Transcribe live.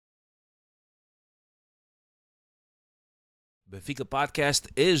Benfica Podcast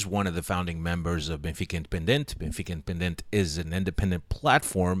is one of the founding members of Benfica Independent. Benfica Independent is an independent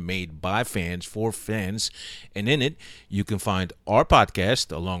platform made by fans for fans. And in it, you can find our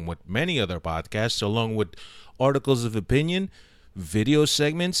podcast, along with many other podcasts, along with articles of opinion, video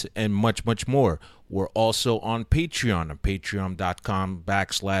segments, and much, much more. We're also on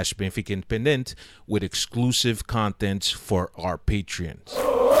patreon.com/Benfica Independent with exclusive contents for our patrons.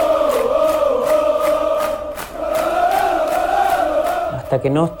 Hasta que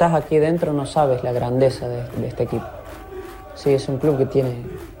no estás aquí dentro no sabes la grandeza de este equipo. Sí, es un club que tiene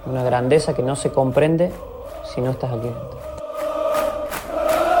una grandeza que no se comprende si no estás aquí dentro.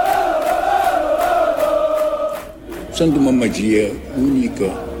 Usando uma magia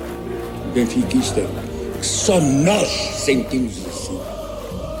única, benfiquista, que só nós sentimos assim.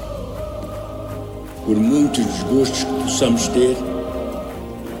 Por muitos desgostos que possamos ter,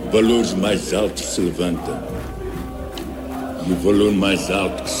 valores mais altos se levantam. E o valor mais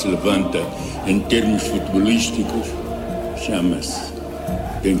alto que se levanta em termos futebolísticos chama-se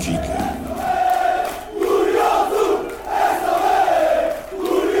Benfica.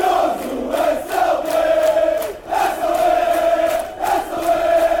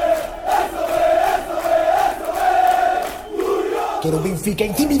 Quero o Benfica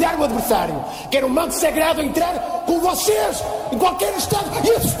intimidar o adversário. Quero um manto sagrado entrar com vocês em qualquer estado e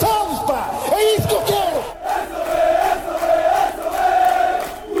assustá-los, pá! É isso que eu quero!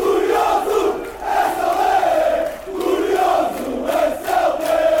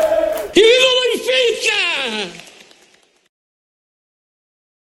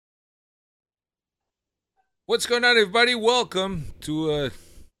 What's going on, everybody? Welcome to a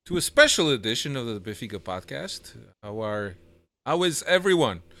special edition of the Benfica Podcast. How is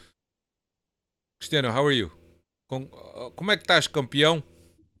everyone? Cristiano, how are you? Como é que estás, campeão?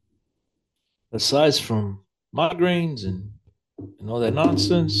 Aside from migraines and all that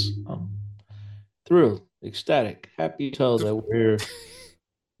nonsense, I'm thrilled, ecstatic, happy to tell that we're here.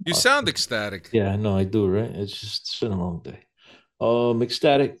 You sound ecstatic. Yeah, I know I do, right? It's been a long day.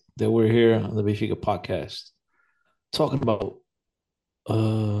 Ecstatic that we're here on the Benfica Podcast. Talking about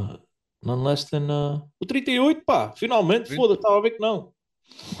none less than o 38, pá. Finalmente, foda-se, estava a ver que não.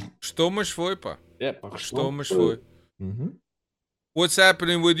 Gostou, mas foi, pá. É, pá, Gostou, mas foi. What's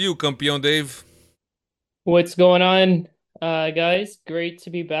happening with you, campeão Dave? What's going on, guys? Great to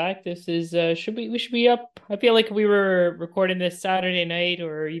be back. This is we should be up. I feel like if we were recording this Saturday night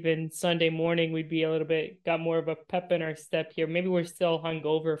or even Sunday morning, we'd be got more of a pep in our step here. Maybe we're still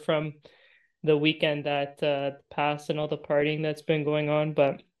hungover from the weekend that passed and all the partying that's been going on,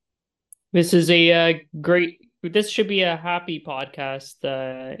 but this is this should be a happy podcast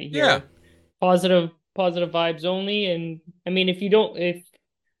here. Yeah. Positive vibes only. And I mean, if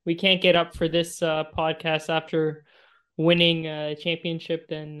we can't get up for this podcast after winning a championship,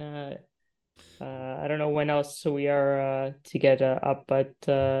 then I don't know when else we are to get up, but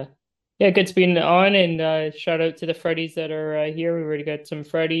yeah, good to be on, and shout out to the Freddies that are here. We already got some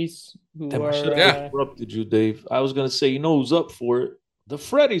Freddies who Damn, are. I should have interrupted you, Dave. I was gonna say, you know who's up for it? The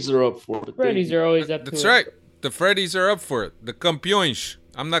Freddies are up for it. Freddies are always up. That's right. The Freddies are up for it. The campeões.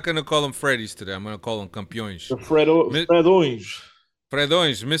 I'm not gonna call them Freddies today. I'm gonna call them campeões. The Fredões.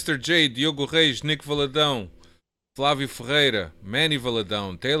 Fredões. Mr. J, Diogo Reis, Nick Valadão, Flávio Ferreira, Manny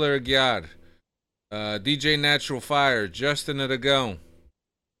Valadão, Taylor Aguiar, DJ Natural Fire, Justin Aragão,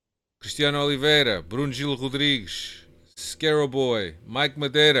 Cristiano Oliveira, Bruno Gil Rodrigues, Scarrow Boy, Mike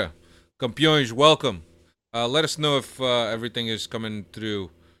Madeira. Campeões, welcome. Let us know if everything is coming through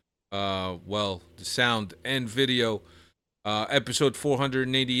well, the sound and video. Episode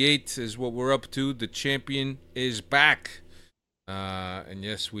 488 is what we're up to. The champion is back. And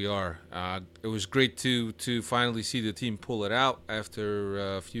yes, we are. It was great to finally see the team pull it out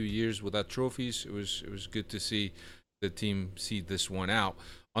after a few years without trophies. It was good to see the team see this one out.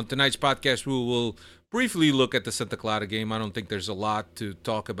 On tonight's podcast, we will briefly look at the Santa Clara game. I don't think there's a lot to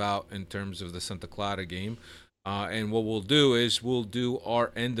talk about in terms of the Santa Clara game. And what we'll do is we'll do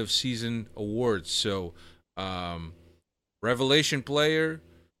our end of season awards. So, revelation player,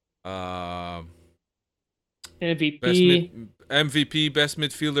 MVP, best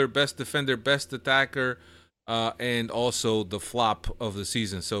midfielder, best defender, best attacker, and also the flop of the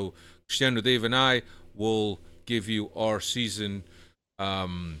season. So, Cristiano, Dave, and I will give you our season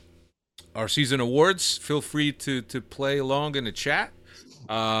awards. Feel free to play along in the chat.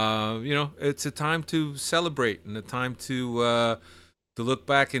 It's a time to celebrate and a time to look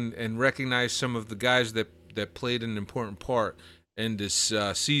back and recognize some of the guys that played an important part in this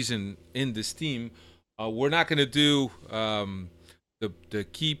season in this team. We're not going to do the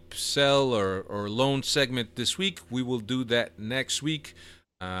keep, sell, or loan segment this week. We will do that next week.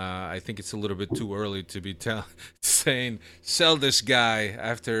 I think it's a little bit too early to be saying sell this guy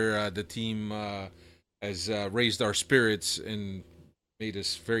after the team has raised our spirits and made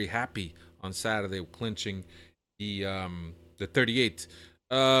us very happy on Saturday, clinching the 38th.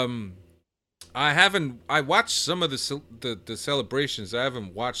 I watched some of the celebrations. I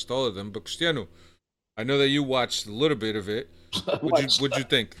haven't watched all of them, but Cristiano, I know that you watched a little bit of it. What'd you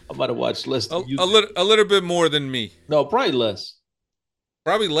think? I might have watched less than you. A little bit more than me. No, probably less.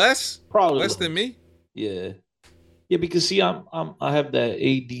 Probably less. Probably less than me. Yeah, because see, I have that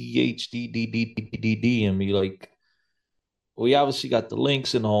ADHD in me. Like, we obviously got the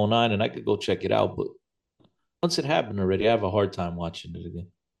links in the whole nine, and I could go check it out. But once it happened already, I have a hard time watching it again.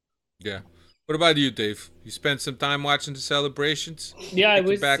 Yeah. What about you, Dave? You spent some time watching the celebrations? Yeah, I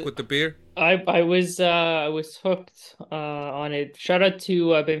was back with the beer. I was hooked on it. Shout out to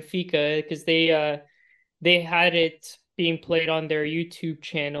Benfica, because they had it being played on their YouTube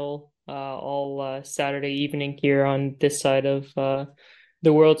channel all Saturday evening here on this side of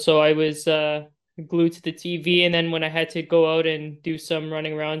the world. So I was glued to the TV, and then when I had to go out and do some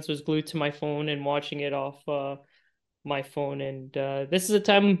running arounds, was glued to my phone and watching it off my phone. And this is a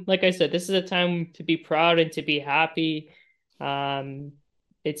time, like I said, this is a time to be proud and to be happy.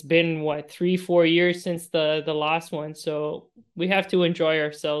 It's been 3-4 years since the last one, so we have to enjoy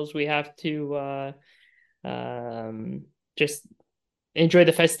ourselves. We have to just enjoy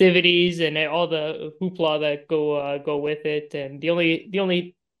the festivities and all the hoopla that go with it. And the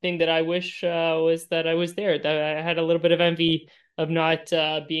only thing that I wish was that I was there. That I had a little bit of envy of not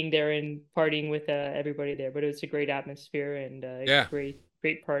being there and partying with everybody there, but it was a great atmosphere and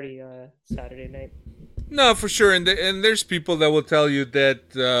great party Saturday night. No, for sure, and there's people that will tell you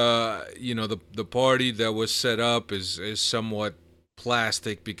that the party that was set up is somewhat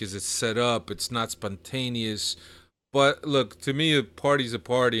plastic because it's set up, it's not spontaneous. But look, to me, a party's a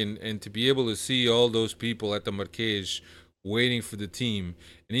party, and to be able to see all those people at the Marquês waiting for the team,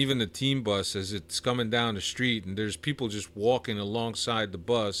 and even the team bus as it's coming down the street, and there's people just walking alongside the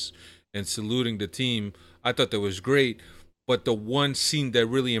bus and saluting the team. I thought that was great. But the one scene that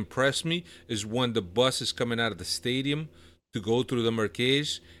really impressed me is when the bus is coming out of the stadium to go through the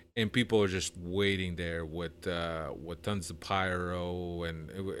Marquês, and people are just waiting there with tons of pyro, and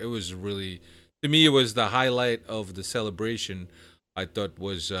it was really, to me, it was the highlight of the celebration. I thought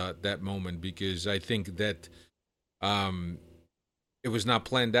was that moment, because I think that it was not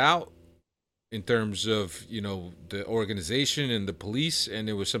planned out in terms of the organization and the police, and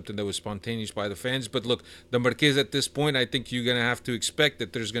it was something that was spontaneous by the fans. But look, the Marquês at this point, I think you're gonna have to expect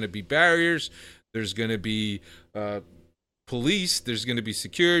that there's gonna be barriers, there's gonna be police, there's gonna be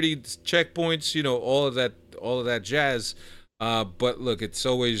security checkpoints, all of that jazz. But look, it's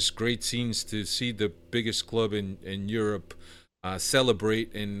always great scenes to see the biggest club in Europe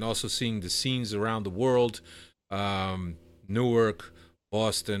celebrate, and also seeing the scenes around the world, Newark,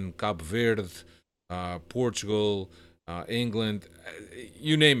 Boston, Cape Verde, Portugal, England,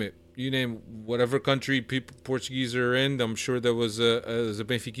 you name it. You name whatever country people Portuguese are in. I'm sure there was a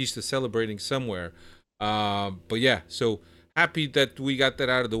Benfiquista celebrating somewhere. But yeah, so happy that we got that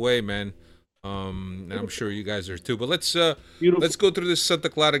out of the way, man. And I'm sure you guys are too. But let's go through this Santa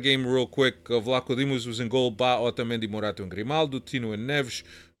Clara game real quick. Vlaco Dimos was in goal. Ba, Otamendi, Morato, and Grimaldo. Tino and Neves.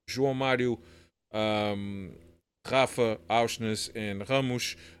 João Mário. Rafa, Auschnitz, and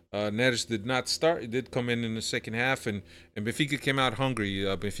Ramos. Neres did not start. He did come in the second half, and Benfica came out hungry.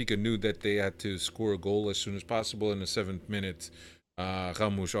 Benfica knew that they had to score a goal as soon as possible in the 7th minute.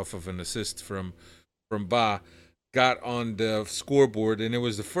 Ramos, off of an assist from Ba, got on the scoreboard, and it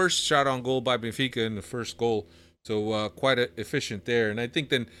was the first shot on goal by Benfica and the first goal. So quite efficient there. And I think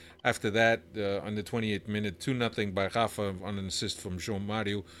then after that, on the 28th minute, 2-0 by Rafa on an assist from João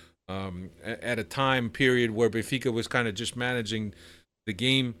Mário. At a time period where Benfica was kind of just managing the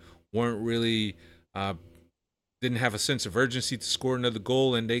game, weren't really didn't have a sense of urgency to score another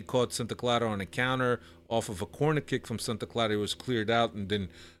goal, and they caught Santa Clara on a counter off of a corner kick from Santa Clara. It was cleared out, and then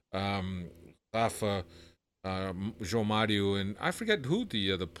Rafa, João Mário, and I forget who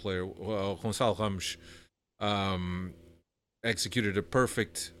the other player, Gonçalo Ramos, executed a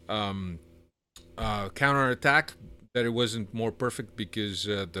perfect counter attack. That it wasn't more perfect because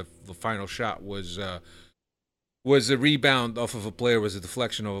the final shot was a rebound off of a player, was a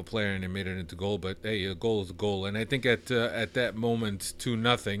deflection of a player, and they made it into goal. But hey, a goal is a goal. And I think at that moment,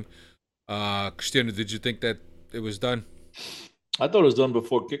 2-0. Cristiano, did you think that it was done? I thought it was done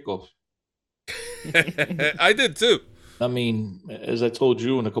before kickoff. I did too. I mean, as I told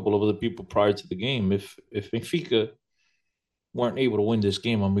you and a couple of other people prior to the game, if Benfica weren't able to win this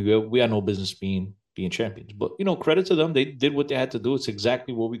game. I mean, we had no business being champions. But credit to them. They did what they had to do. It's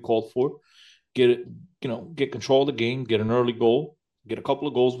exactly what we called for. Get control of the game, get an early goal, get a couple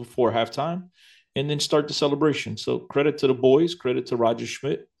of goals before halftime, and then start the celebration. So credit to the boys, credit to Roger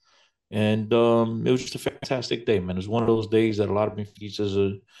Schmidt. And it was just a fantastic day, man. It was one of those days that a lot of Benfica's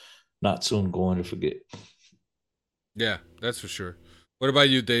are not soon going to forget. Yeah, that's for sure. What about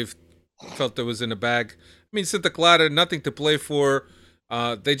you, Dave? Felt that was in the bag. I mean, Santa Clara, nothing to play for.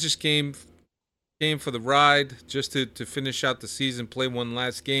 They just came for the ride, just to finish out the season, play one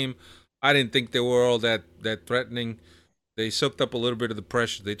last game. I didn't think they were all that threatening. They soaked up a little bit of the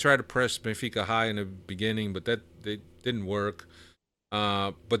pressure. They tried to press Benfica high in the beginning, but that didn't work.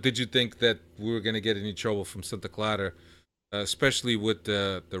 But did you think that we were going to get any trouble from Santa Clara, especially with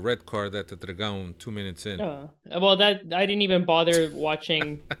the red card at the Dragão 2 minutes in? Well, that I didn't even bother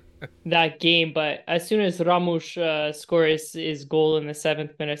watching that game, but as soon as Ramos scores his goal in the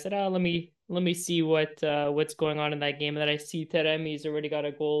 7th minute, I said, let me see what's going on in that game. And then I see Teremi's already got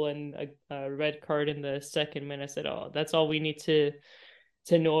a goal and a red card in the 2nd minute. I said, that's all we need to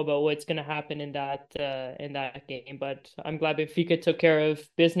know about what's going to happen in that game. But I'm glad Benfica took care of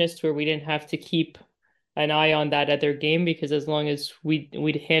business where we didn't have to keep an eye on that other game, because as long as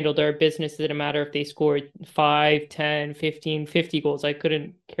we'd handled our business, it didn't matter if they scored 5, 10, 15, 50 goals. I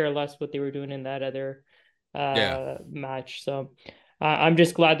couldn't care less what they were doing in that other match. So I'm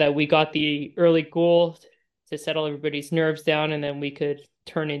just glad that we got the early goal to settle everybody's nerves down, and then we could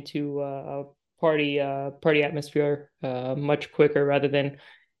turn into a party atmosphere much quicker, rather than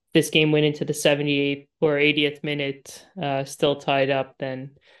this game went into the 78th or 80th minute still tied up.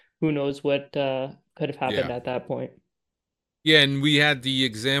 Then who knows what could have happened at that point. Yeah, and we had the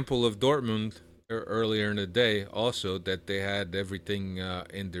example of Dortmund earlier in the day also, that they had everything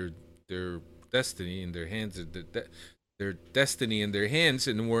in their destiny in their hands, their destiny in their hands,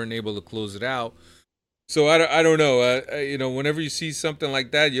 and weren't able to close it out. So I don't know. Whenever you see something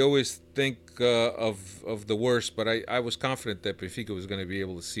like that, you always think of the worst. But I was confident that Benfica was going to be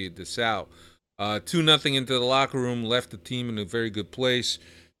able to see this out. 2-0 into the locker room, left the team in a very good place.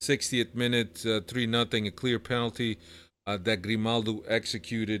 60th minute, 3-0, a clear penalty that Grimaldo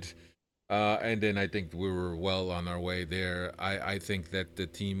executed. And then I think we were well on our way there. I think that the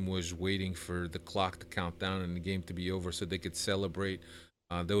team was waiting for the clock to count down and the game to be over so they could celebrate.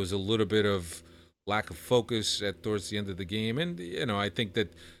 There was a little bit of lack of focus towards the end of the game. And, I think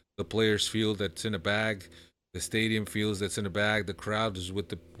that the players feel that's in a bag. The stadium feels that's in a bag. The crowd is with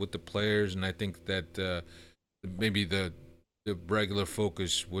the players. And I think that maybe the regular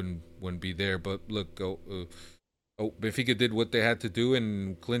focus wouldn't be there. But look, Benfica did what they had to do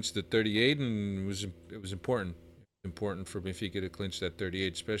and clinched the 38, and it was important for Benfica to clinch that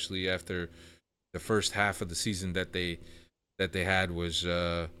 38, especially after the first half of the season that they had was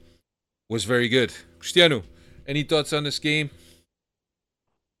very good. Cristiano, any thoughts on this game?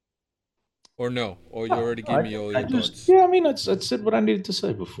 Or no? Or you already gave me all your thoughts? Yeah, I mean, I said what I needed to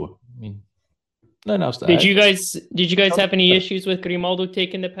say before. I mean, nothing else to Did add. you guys have any issues with Grimaldo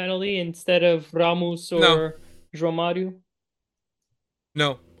taking the penalty instead of Ramos or João Mario?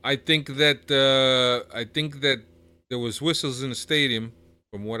 No, I think that there was whistles in the stadium,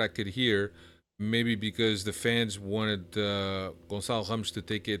 from what I could hear. Maybe because the fans wanted Gonçalo Ramos to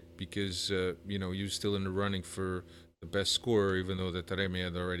take it because he was still in the running for the best scorer, even though the Taremi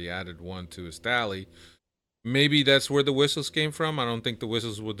had already added one to his tally. Maybe that's where the whistles came from. I don't think the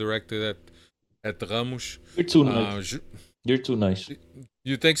whistles were directed at Ramos. You're too nice. You're too nice.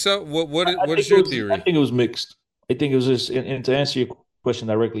 You think so? What is your theory? I think it was mixed. I think it was just, and to answer your question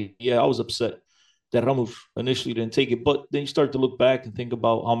directly, yeah, I was upset that Ramos initially didn't take it, but then you start to look back and think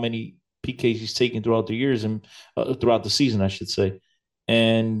about how many PKs he's taken throughout the years and throughout the season, I should say,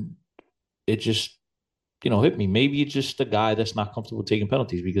 and it just hit me. Maybe it's just a guy that's not comfortable taking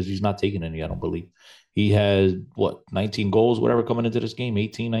penalties because he's not taking any. I don't believe he has 19 goals, whatever, coming into this game,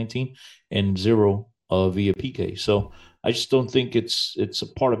 18, 19, and 0 via PK. So I just don't think it's a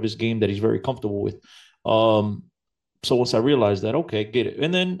part of his game that he's very comfortable with. So once I realized that, okay, get it.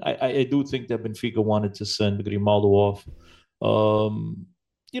 And then I do think that Benfica wanted to send Grimaldo off,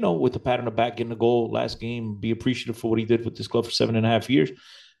 with the pat on the back, getting a goal last game, be appreciative for what he did with this club for 7.5 years.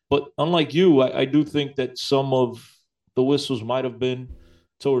 But unlike you, I do think that some of the whistles might have been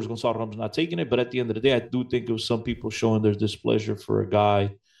towards Gonçalo Ramos not taking it. But at the end of the day, I do think it was some people showing their displeasure for a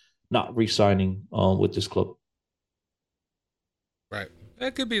guy not re-signing with this club. Right.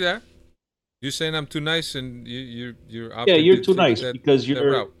 That could be that. You're saying I'm too nice, and you're you're too nice because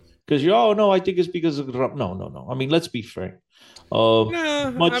you're Because you all know I think it's because of no. I mean, let's be frank.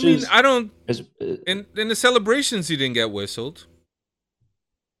 Yeah, I mean, I don't. In the celebrations, he didn't get whistled.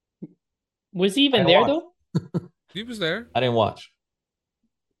 Was he even there though? He was there. I didn't watch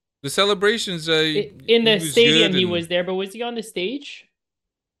the celebrations. In the stadium, he was there, but was he on the stage?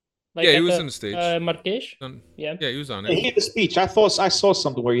 Like yeah, he was on the stage. Marques? Yeah, he was on it. He had a speech. I thought I saw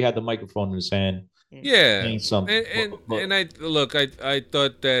something where he had the microphone in his hand. Yeah, something. And I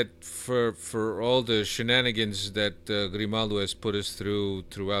thought that for all the shenanigans that Grimaldo has put us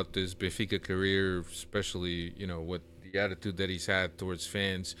throughout this Benfica career, especially what the attitude that he's had towards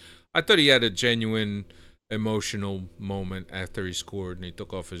fans, I thought he had a genuine emotional moment after he scored and he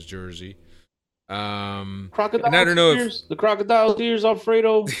took off his jersey. Crocodile and I don't know tears, the crocodile tears,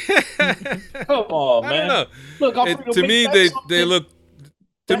 Alfredo. Come on, man. I don't know. Look, Alfredo, to me, they look.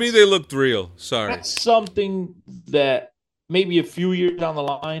 To me, they looked real. Sorry. That's something that maybe a few years down the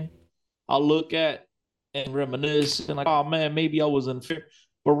line, I'll look at and reminisce and like, oh man, maybe I was unfair.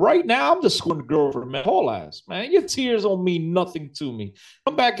 But right now, I'm just going to go over my whole ass, man. Your tears don't mean nothing to me.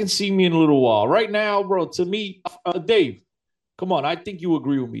 Come back and see me in a little while. Right now, bro, to me, Dave, come on. I think you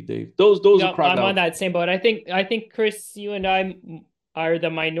agree with me, Dave. Those are crocodiles. I'm on that same boat. I think Chris, you and I are the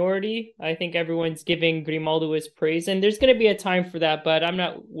minority. I think everyone's giving Grimaldo his praise, and there's going to be a time for that, but I'm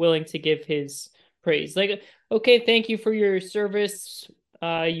not willing to give his praise. Like, okay, thank you for your service.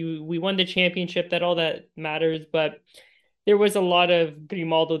 We won the championship. That all that matters, but there was a lot of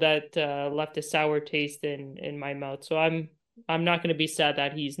Grimaldo that left a sour taste in my mouth. So I'm not going to be sad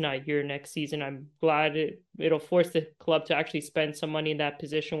that he's not here next season. I'm glad it'll force the club to actually spend some money in that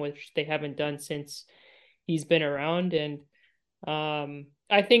position, which they haven't done since he's been around. And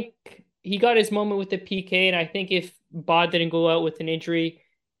I think he got his moment with the PK, and I think if Bod didn't go out with an injury,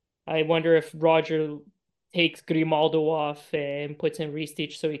 I wonder if Roger takes Grimaldo off and puts in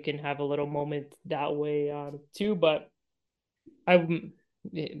Ristich so he can have a little moment that way too. But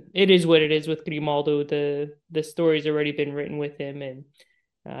it is what it is with Grimaldo. The story's already been written with him, and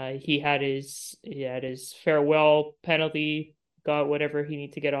he had his farewell penalty, got whatever he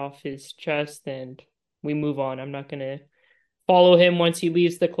needed to get off his chest, and we move on. I'm not gonna follow him once he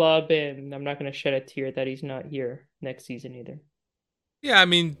leaves the club, and I'm not going to shed a tear that he's not here next season either. Yeah, I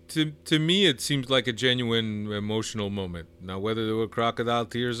mean, to me, it seems like a genuine emotional moment. Now, whether there were crocodile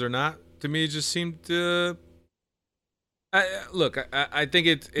tears or not, to me, it just seemed. I think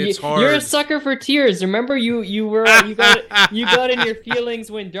it's hard. You're a sucker for tears. Remember, you got in your feelings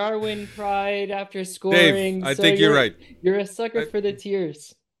when Darwin cried after scoring. Dave, I think you're right. You're a sucker for the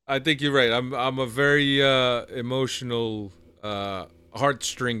tears. I think you're right. I'm a very emotional.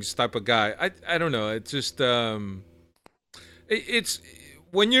 Heartstrings type of guy. I don't know. It's just it's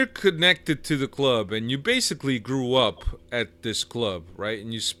when you're connected to the club and you basically grew up at this club, right?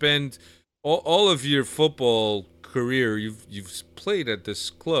 And you spend all of your football career you've played at this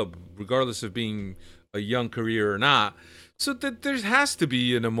club, regardless of being a young career or not. So that there has to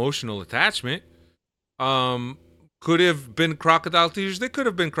be an emotional attachment. Could have been crocodile tears. They could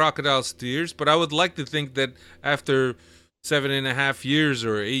have been crocodile tears, but I would like to think that after 7.5 years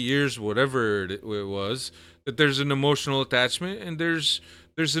or 8 years, whatever it was, that there's an emotional attachment and there's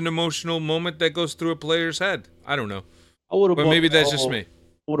an emotional moment that goes through a player's head. I don't know, but maybe that's just me.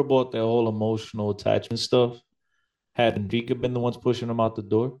 What about that whole emotional attachment stuff? Had Enrique been the ones pushing him out the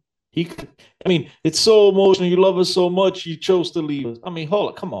door? It's so emotional. You love us so much, you chose to leave us. I mean, hold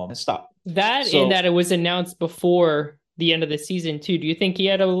on, come on, man, stop. And that it was announced before the end of the season too. Do you think he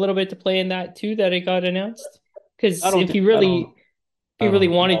had a little bit to play in that too? That it got announced? Because if he really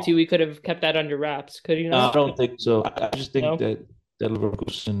wanted to, he could have kept that under wraps. Could he not? No, I don't think so. I just think that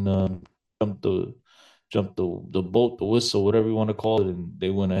Leverkusen jumped the boat, the whistle, whatever you want to call it, and they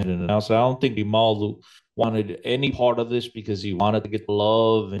went ahead and announced it. I don't think Grimaldo wanted any part of this because he wanted to get the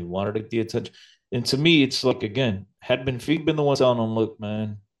love and he wanted to get the attention. And to me, it's like, again, had Benfica been the ones telling him, look,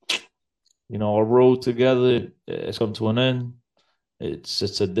 man, our road together has come to an end.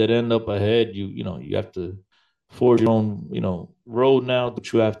 It's a dead end up ahead. You have to forge your own, road now.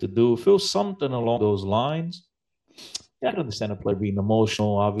 That you have to do. Feel something along those lines. Yeah, I can understand a player being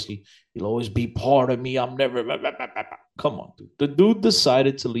emotional. Obviously, he'll always be part of me. I'm never. Come on, dude. The dude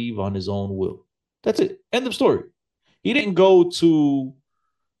decided to leave on his own will. That's it. End of story. He didn't go to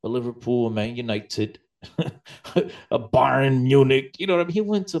a Liverpool, a Man United, a Bayern Munich. You know what I mean? He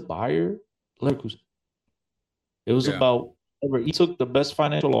went to Bayer Leverkusen. It was about. He took the best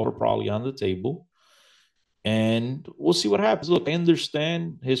financial offer probably on the table. And we'll see what happens. Look, I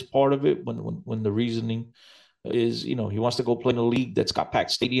understand his part of it when the reasoning is, he wants to go play in a league that's got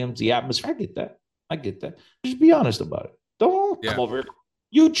packed stadiums, the atmosphere. I get that. Just be honest about it. Don't come over here.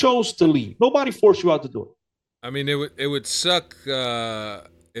 You chose to leave. Nobody forced you out the door. I mean, it would suck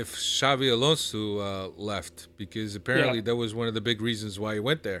if Xavi Alonso left, because apparently that was one of the big reasons why he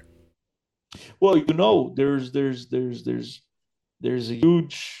went there. Well, there's a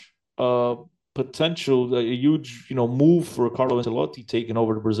huge potential, a huge move for Carlo Ancelotti taking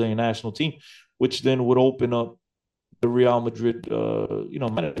over the Brazilian national team, which then would open up the Real Madrid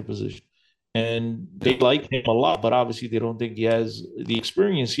manager position. And they like him a lot, but obviously they don't think he has the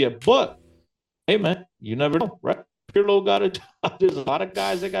experience yet. But hey, man, you never know, right? Pirlo got a job. There's a lot of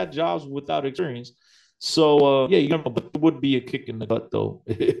guys that got jobs without experience. So you never know, but it would be a kick in the gut though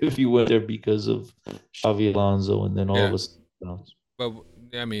if you went there because of Xavi Alonso, and then all of a sudden. But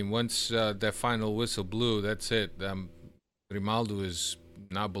I mean, once that final whistle blew, that's it. Grimaldo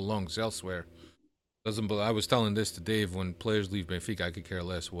now belongs elsewhere. I was telling this to Dave, when players leave Benfica, I could care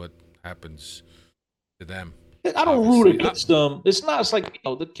less what happens to them. I don't root against them. It's like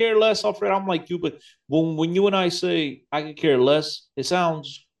the care less, Alfred. I'm like you, but when you and I say I could care less, it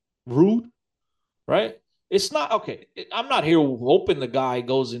sounds rude, right? It's not okay. I'm not here hoping the guy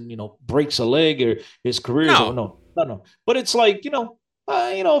goes and breaks a leg or his career. No. But it's like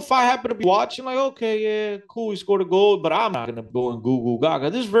if I happen to be watching, like, okay, yeah, cool, he scored a goal, but I'm not gonna go and Google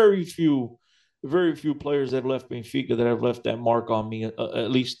Gaga. There's very few players that have left Benfica that have left that mark on me.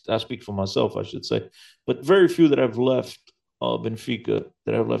 At least I speak for myself, I should say. But very few that have left Benfica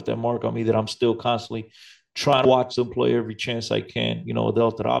that have left that mark on me that I'm still constantly trying to watch them play every chance I can.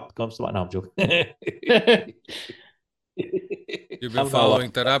 Del Tarap comes to mind. No, I'm joking. You've been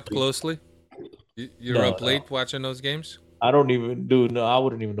following Tarap closely? You're up late watching those games? I don't even I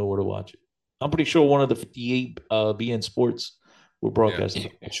wouldn't even know where to watch it. I'm pretty sure one of the 58 BN Sports we're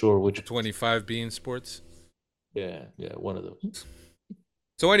broadcasting. Yeah. Sure, which 25 being sports. Yeah, one of those.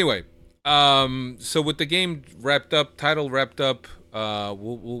 So anyway, so with the game wrapped up, title wrapped up,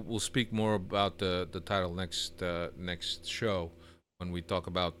 we'll speak more about the title next show when we talk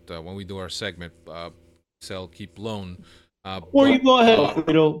about when we do our segment sell, keep, loan. Before you go ahead,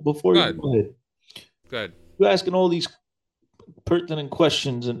 Alfredo, go ahead. Go ahead. You're asking all these pertinent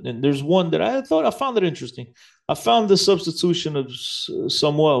questions, and there's one that I found it interesting. I found the substitution of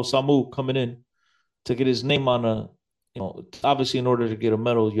Samu coming in to get his name on obviously in order to get a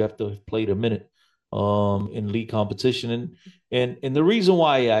medal, you have to have played a minute in league competition. And the reason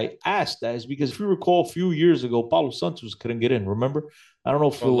why I asked that is because if you recall, a few years ago, Paulo Santos couldn't get in, remember? I don't know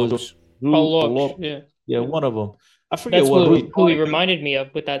if it was Paulo, yeah, one of them. I forget who he reminded me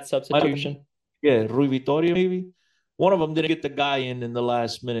of with that substitution. Rui Vitoria, maybe. One of them didn't get the guy in the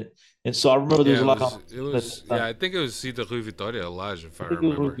last minute. And so I remember there was a lot of... I think it was either Rui Vitoria or Elijah, if I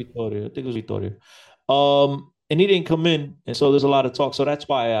remember. I think it was Vitoria. And he didn't come in, and so there's a lot of talk. So that's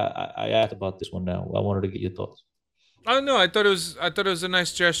why I asked about this one now. I wanted to get your thoughts. Oh no, I thought it was a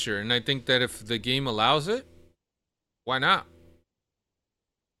nice gesture, and I think that if the game allows it, why not?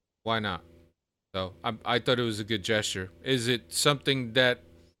 Why not? So I thought it was a good gesture. Is it something that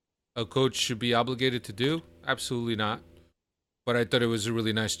a coach should be obligated to do? Absolutely not. But I thought it was a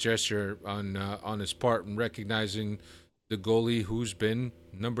really nice gesture on his part in recognizing the goalie who's been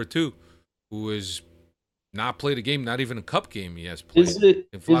number 2, who has not played a game, not even a cup game he has played.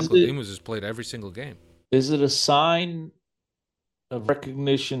 And Flaco Dimos has played every single game. Is it a sign of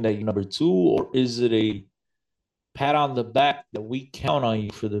recognition that you're number 2, or is it a pat on the back that we count on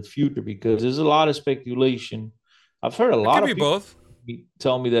you for the future? Because there's a lot of speculation. I've heard a lot of people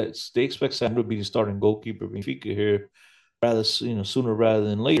tell me that they expect Sandro to be the starting goalkeeper of Benfica here rather sooner rather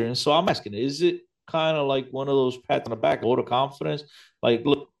than later. And so I'm asking, is it kind of like one of those pats on the back, a vote of confidence? Like,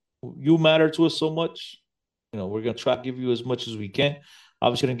 look, you matter to us so much. We're going to try to give you as much as we can.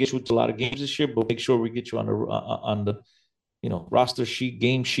 Obviously, going to get you to a lot of games this year, but make sure we get you on the roster sheet,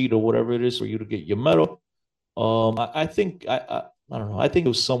 game sheet, or whatever it is for you to get your medal. I think I don't know. I think it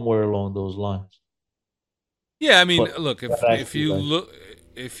was somewhere along those lines. Yeah, I mean, look, if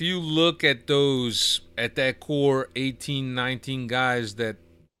you look at that core 18, 19 guys that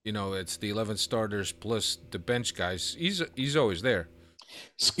it's the 11 starters plus the bench guys, he's always there.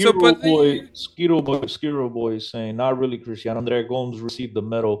 Skiro boy is saying, not really, Cristiano. André Gomes received the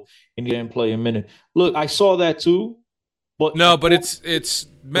medal and he didn't play a minute. Look, I saw that too, but it's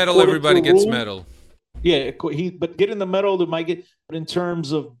medal. Everybody gets medal. Yeah, but getting the medal that might get, but in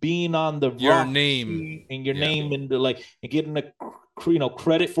terms of being on the your name and your name and and getting the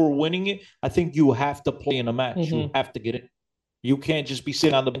credit for winning it, I think you have to play in a match. Mm-hmm. You have to get it. You can't just be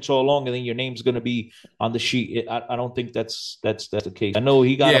sitting on the bench all along and then your name's going to be on the sheet. I don't think that's the case. I know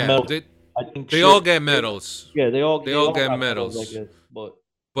he got a medal. They all get medals. Yeah, they all get medals. I guess,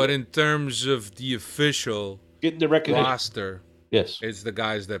 but in terms of the official getting the recognition roster, Yes. It's the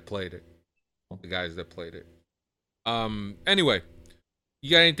guys that played it. Anyway,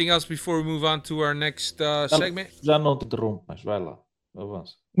 you got anything else before we move on to our next segment? Já não te interrompo, mas vai lá.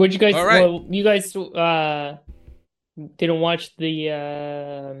 Avança. Would you guys? All right. Well, you guys didn't watch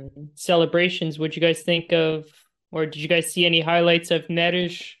the celebrations. What you guys think of, or did you guys see any highlights of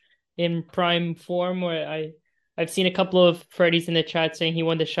Neres in prime form? Or I've seen a couple of Freddies in the chat saying he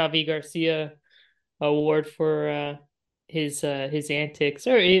won the Xavi Garcia award for his antics,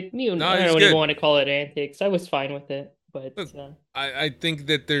 or I don't even want to call it antics. I was fine with it, but look, I think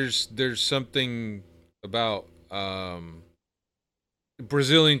that there's something about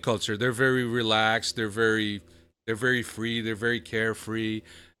Brazilian culture. They're very relaxed. They're very free. They're very carefree,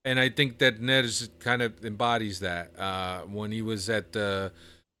 and I think that Neres kind of embodies that. When he was at the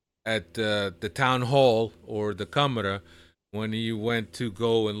town hall or the Câmara, when he went to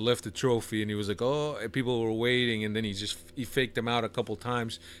go and lift the trophy, and he was like, "Oh," and people were waiting, and then he faked them out a couple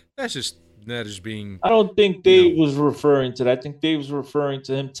times. That's just Neres being. I don't think Dave was referring to that. I think Dave was referring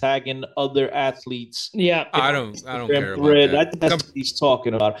to him tagging other athletes. Yeah, I don't care about that. I think that's what he's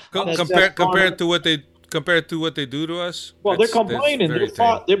talking about. Compared to what they do to us. Well, they're complaining.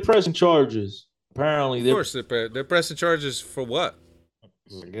 They're pressing charges. Apparently, of course they're pressing charges for what?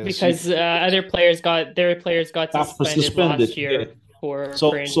 Because their players got suspended last year for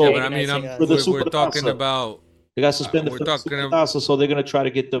I mean, we're talking about. They got suspended for the Supertaça, so they're going to try to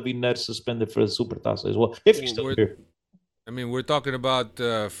get David Neres suspended for the Supertaça as well. If he's still here. I mean, we're talking about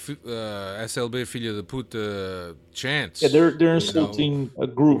SLB Filho de Puta chants. Yeah, they're insulting a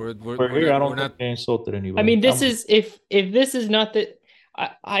group. I don't think they insulted anybody. I mean, this is if this is not the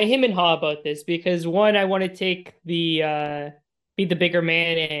I him and haw about this, because one, I want to take the be the bigger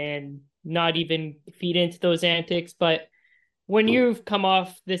man and not even feed into those antics. But when you've come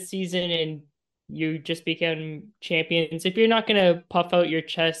off this season and you just become champions, if you're not going to puff out your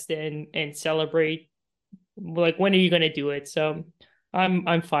chest and celebrate, like, when are you going to do it? So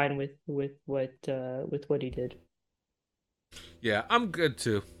I'm fine with what he did. Yeah, I'm good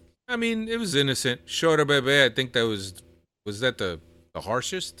too. I mean, it was innocent. Chora Bebe, I think that was that the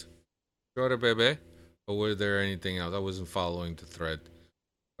harshest? Chora Bebe? Or were there anything else? I wasn't following the thread.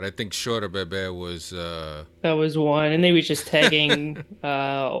 But I think Chora Bebe was that was one, and they was just tagging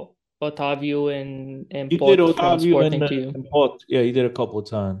Otavio and he Pot did Otavio and Pot. Yeah, he did a couple of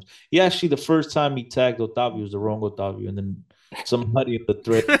times. He actually, the first time he tagged Otavio was the wrong Otavio, and then somebody in the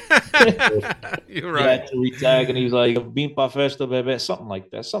thread you're right. Had to retag, and he's like, "Bim pa festa, bebe," something like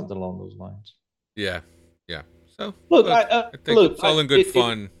that, something along those lines. Yeah. So look, I think it's all in good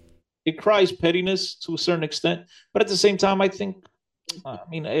fun. It cries pettiness to a certain extent, but at the same time, I think, I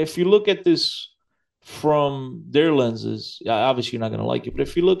mean, if you look at this from their lenses, obviously you're not going to like it, but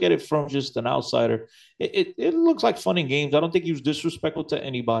if you look at it from just an outsider, it looks like fun and games. I don't think he was disrespectful to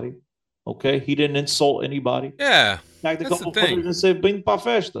anybody. Okay, he didn't insult anybody. Yeah, that's the thing. And said, "Bem pa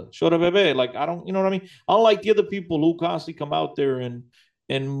festa, chora bebê." Like, I don't, you know what I mean? Unlike the other people who constantly come out there and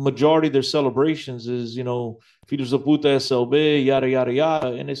majority of their celebrations is, you know, Filhos da Puta SLB, yada yada yada,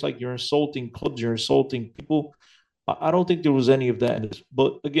 and it's like you're insulting clubs, you're insulting people. I don't think there was any of that.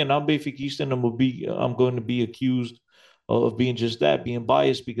 But again, I'm Benfiquista, and I'm going to be accused of being just that, being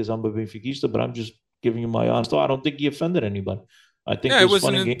biased because I'm a Benfiquista. But I'm just giving you my honest thought. I don't think he offended anybody. I think it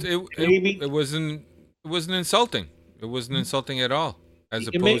wasn't. It wasn't insulting. It wasn't insulting at all, as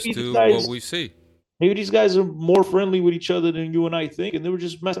opposed to what we see. Maybe these guys are more friendly with each other than you and I think, and they were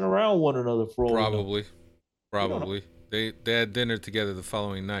just messing around with one another for all. Probably. They had dinner together the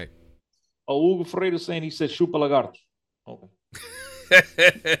following night. Oh, Hugo Ferreira saying he said "chupa lagartos." Okay.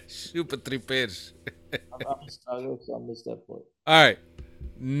 Chupa tripeiros. I missed that part. All right.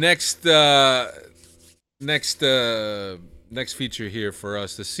 Next feature here for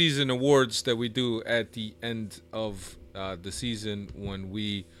us, the season awards that we do at the end of the season, when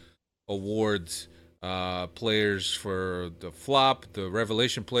we award players for the flop, the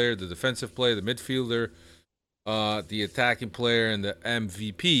revelation player, the defensive player, the midfielder, the attacking player, and the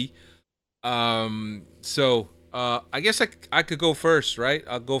MVP. So I guess I could go first, right?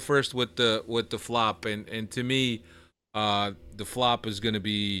 I'll go first with the flop, and to me, the flop is going to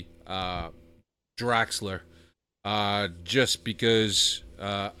be Draxler, just because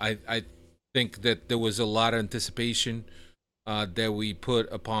I think that there was a lot of anticipation that we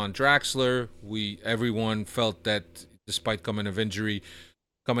put upon Draxler. Everyone felt that despite coming out of injury,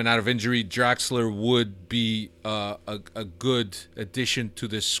 Draxler would be a good addition to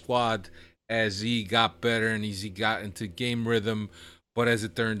this squad as he got better and as he got into game rhythm. But as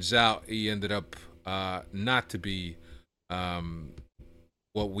it turns out, he ended up not to be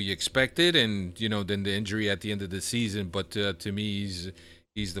what we expected, and then the injury at the end of the season. But to me,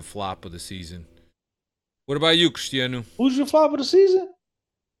 he's the flop of the season. What about you, Cristiano? Who's your flop of the season?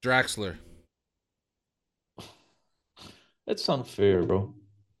 Draxler. That's unfair, bro.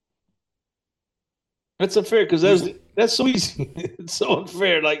 That's unfair because that's so easy. It's so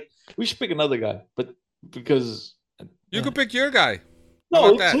unfair. Like we should pick another guy, but because you could pick your guy.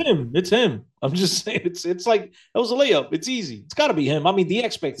 No, it's him. It's him. I'm just saying. It's like that was a layup. It's easy. It's got to be him. I mean, the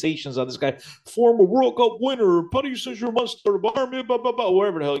expectations on this guy, former World Cup winner, Paris Saint-Germain, Bayern, blah blah blah,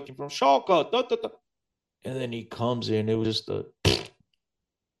 wherever the hell he came from, Schalke, da, da, da. And then he comes in. It was just a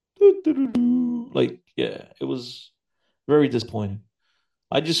like, yeah, it was very disappointing.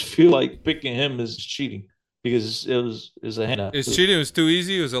 I just feel like picking him is cheating because it was a handout. It's cheating. It was too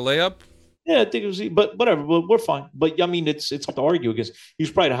easy. It was a layup. Yeah, I think it was, but whatever. But we're fine. But I mean, it's hard to argue against. He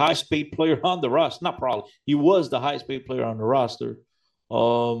was probably the highest paid player on the roster. Not probably. He was the highest paid player on the roster.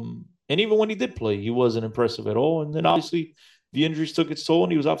 And even when he did play, he wasn't impressive at all. And then obviously the injuries took its toll,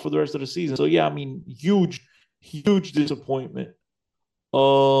 and he was out for the rest of the season. So yeah, I mean, huge disappointment.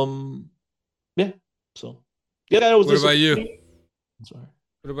 Yeah. So yeah, that was. What about you? I'm sorry.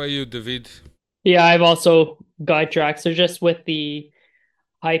 What about you, David? Yeah, I've also got Draxler just with the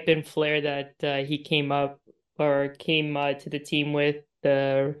hype and flair that he came to the team with,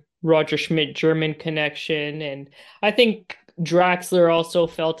 the Roger Schmidt German connection. And I think Draxler also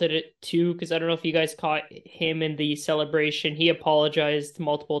felt it too, because I don't know if you guys caught him in the celebration. He apologized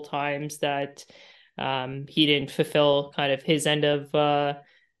multiple times that he didn't fulfill kind of his end of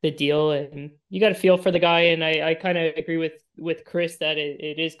the deal. And you got to feel for the guy. And I kind of agree with Chris that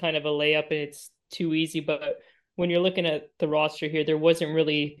it is kind of a layup and it's too easy. But when you're looking at the roster here, there wasn't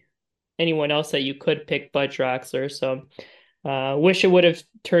really anyone else that you could pick but Draxler. So wish it would have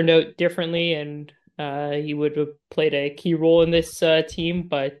turned out differently and he would have played a key role in this team.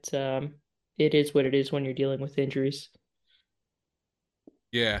 But it is what it is when you're dealing with injuries.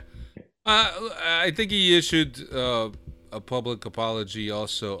 Yeah. I think he issued a public apology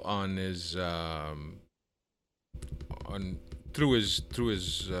also on his through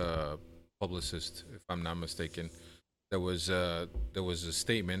his publicist, if I'm not mistaken. There was a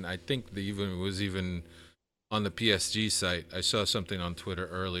statement. I think it was even on the PSG site. I saw something on Twitter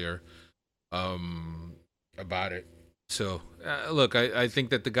earlier about it. So look, I think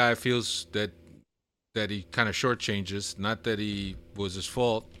that the guy feels that he kind of shortchanges. Not that he was his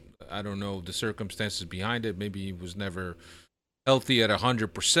fault. I don't know the circumstances behind it. Maybe he was never healthy at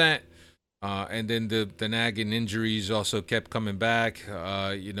 100%. And then the nagging injuries also kept coming back.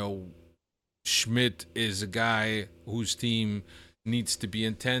 Schmidt is a guy whose team needs to be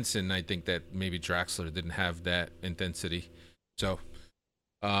intense, and I think that maybe Draxler didn't have that intensity. So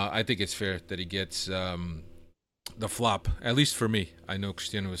I think it's fair that he gets the flop, at least for me. I know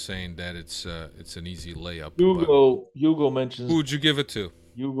Cristiano was saying that it's an easy layup. Hugo mentions. Who would you give it to?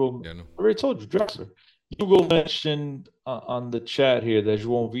 Hugo. I already told you, Draxler. Hugo mentioned on the chat here that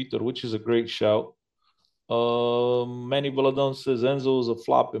João Vitor, which is a great shout. Manny Valadon says Enzo is a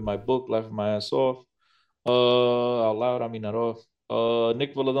flop in my book, laughing my ass off. Out loud, I mean not off.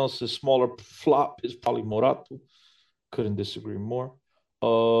 Nick Valadon says smaller flop is probably Morato. Couldn't disagree more.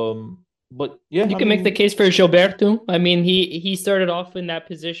 But yeah, you can make the case for Gilberto. I mean, he started off in that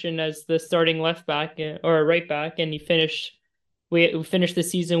position as the starting left back or right back, and we finished the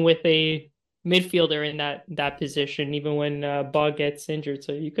season with a midfielder in that position, even when Bog gets injured.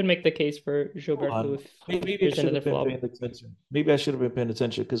 So you could make the case for Gilberto if maybe there's another flop. Maybe I should have been paying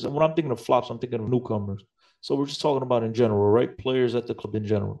attention because when I'm thinking of flops, I'm thinking of newcomers. So we're just talking about in general, right? Players at the club in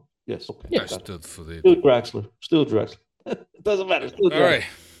general. Yes. Okay. Yeah. Still Draxler. It doesn't matter. Still Draxler. All right.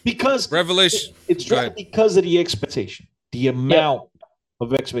 Because revelation. It's because of the expectation, the amount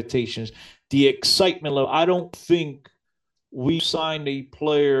of expectations, the excitement level. I don't think we've signed a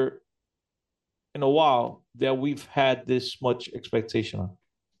player in a while that we've had this much expectation on.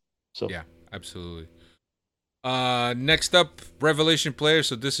 So yeah, absolutely. Next up, revelation player.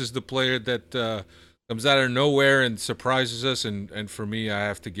 So this is the player that comes out of nowhere and surprises us. And for me, I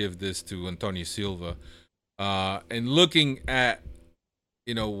have to give this to Antonio Silva. And looking at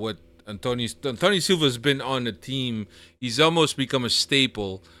what Antonio Silva's been on the team, he's almost become a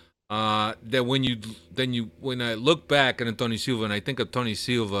staple. That when I look back at Antonio Silva and I think of Antonio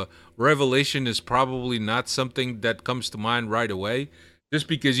Silva, revelation is probably not something that comes to mind right away, just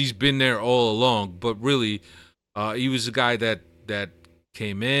because he's been there all along. But really, he was a guy that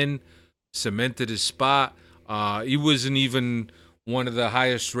came in, cemented his spot. He wasn't even one of the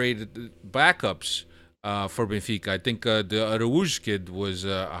highest rated backups for Benfica. I think the Araújo kid was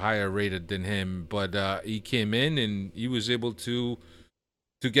higher rated than him, but he came in and he was able to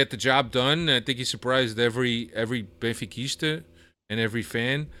to get the job done. I think he surprised every Benfiquista and every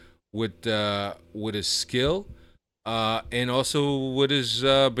fan with his skill, and also with his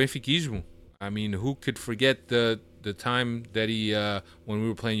Benfiquismo. I mean, who could forget the time that he when we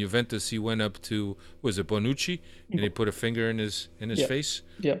were playing Juventus, he went up to, was it Bonucci, and he put a finger in his face.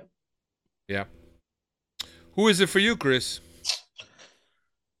 Yeah. Yeah. Who is it for you, Chris?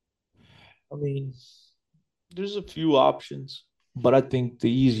 I mean, there's a few options, but I think the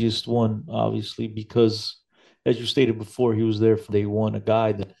easiest one, obviously, because as you stated before, he was there from day one, a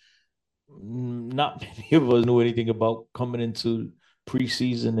guy that not many of us knew anything about coming into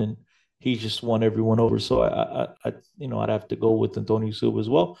preseason, and he just won everyone over. So I'd have to go with Antonio Silva as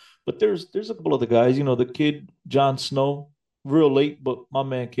well. But there's a couple other guys, the kid Jon Snow, real late, but my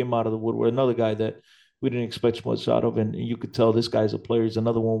man came out of the woodwork. Another guy that we didn't expect much out of, and you could tell this guy's a player. He's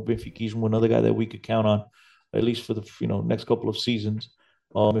another one with Benfica, another guy that we could count on, at least for the next couple of seasons,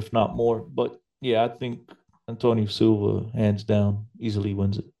 if not more. But yeah, I think Antonio Silva, hands down, easily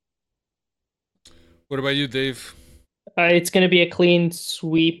wins it. What about you, Dave? It's going to be a clean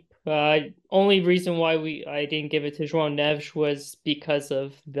sweep. Only reason why I didn't give it to João Neves was because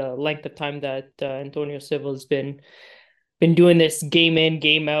of the length of time that Antonio Silva has been doing this game in,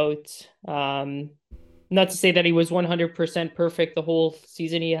 game out. Not to say that he was 100% perfect the whole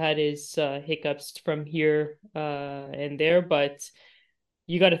season. He had his hiccups from here and there, but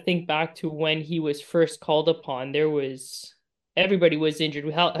you got to think back to when he was first called upon. Everybody was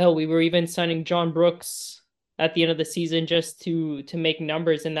injured. Hell, we were even signing John Brooks at the end of the season just to make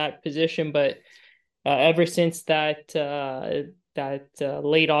numbers in that position. But ever since that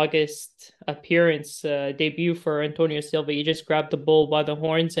late August appearance, debut for Antonio Silva, he just grabbed the bull by the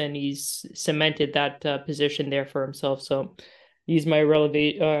horns and he's cemented that position there for himself. So he's my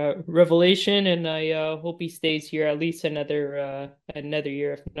revelation, and I hope he stays here at least another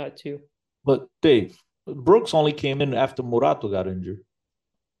year, if not two. But Dave, Brooks only came in after Morato got injured.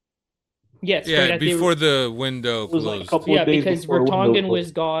 Yes, yeah, before the window closed. Like a couple of days because Vertonghen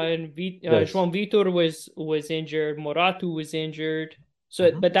was gone, João Vitor was injured, Morato was injured.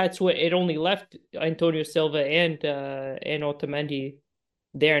 So, but that's what it only left Antonio Silva and Otamendi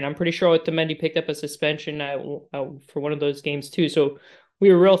there, and I'm pretty sure Otamendi picked up a suspension for one of those games too. So we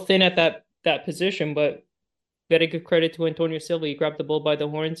were real thin at that position, but gotta give credit to Antonio Silva. He grabbed the bull by the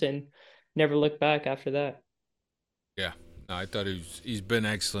horns and never looked back after that. Yeah, no, I thought he's been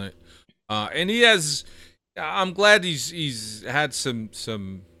excellent. And he has. I'm glad he's had some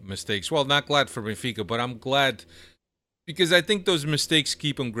mistakes. Well, not glad for Benfica, but I'm glad because I think those mistakes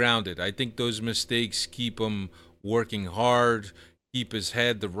keep him grounded. I think those mistakes keep him working hard, keep his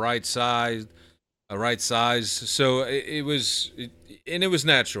head the right size. So it was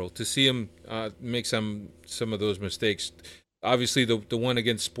natural to see him make some of those mistakes. Obviously, the one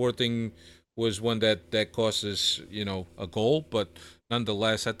against Sporting was one that cost us, a goal, but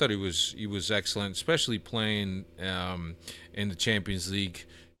nonetheless, I thought he was excellent, especially playing in the Champions League.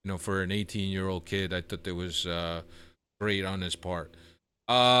 For an 18-year-old kid, I thought that was great on his part.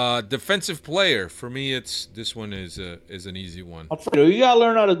 Defensive player for me, this one is an easy one. Alfredo, you gotta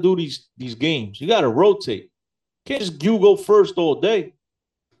learn how to do these games. You gotta rotate. Can't just you go first all day.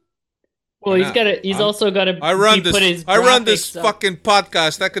 Well, he's also got to. I run this fucking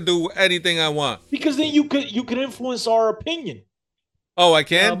podcast. I can do anything I want. Because then you could influence our opinion. Oh, I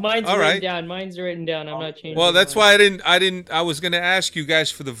can. Mine's all written down. Mine's written down. I'm not changing. Well, that's why I didn't. I was gonna ask you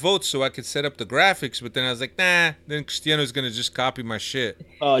guys for the votes so I could set up the graphics, but then I was like, nah. Then Cristiano's gonna just copy my shit.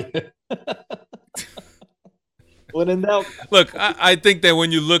 Oh yeah. When in doubt. Look, I think that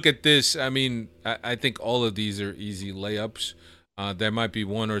when you look at this, I mean, I think all of these are easy layups. There might be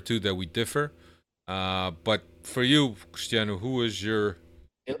one or two that we differ. But for you, Cristiano, who is your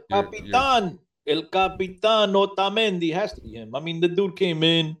Capitan? El Capitan Otamendi has to be him. I mean, the dude came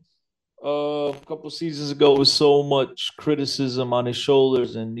in a couple of seasons ago with so much criticism on his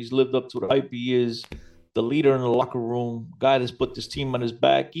shoulders, and he's lived up to the hype. He is the leader in the locker room, guy that's put this team on his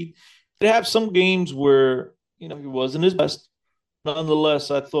back. He did have some games where, he wasn't his best. Nonetheless,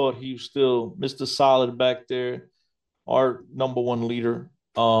 I thought he was still Mr. Solid back there, our number one leader.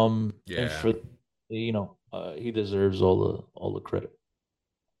 And for he deserves all the credit.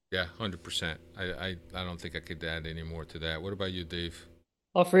 Yeah, 100%. I don't think I could add any more to that. What about you, Dave?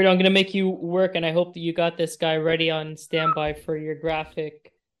 Alfredo, I'm gonna make you work, and I hope that you got this guy ready on standby for your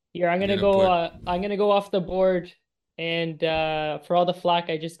graphic. Here, I'm gonna go off the board, and for all the flack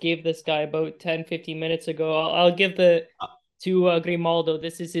I just gave this guy about 10-15 minutes ago, I'll give to Grimaldo.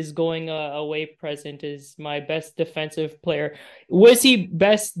 This is his going away present as my best defensive player. Was he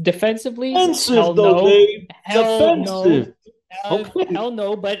best defensively? Defensive, though, Dave. Hell defensive. no. Hell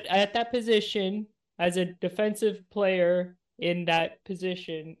no, but at that position, as a defensive player in that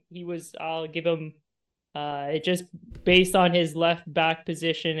position, I'll give him, it just based on his left back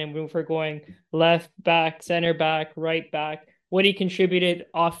position, and if we're going left back, center back, right back, what he contributed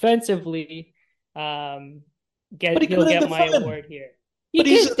offensively, he'll get my award here. He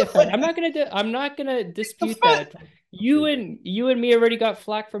did defend. I'm not gonna dispute that. You and me already got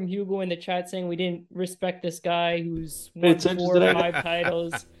flack from Hugo in the chat saying we didn't respect this guy who's won 4 or 5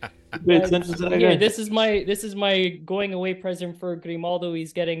 titles. Here, this is my going away present for Grimaldo.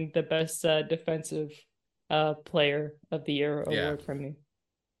 He's getting the best defensive player of the year award from me.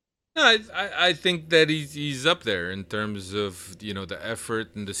 No, I think that he's up there in terms of the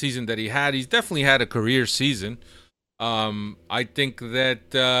effort and the season that he had. He's definitely had a career season. I think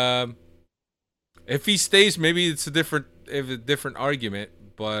that if he stays, maybe it's a different argument.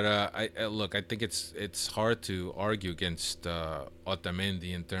 But I think it's hard to argue against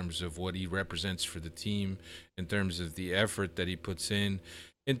Otamendi in terms of what he represents for the team, in terms of the effort that he puts in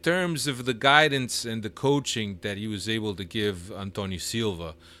terms of the guidance and the coaching that he was able to give Antonio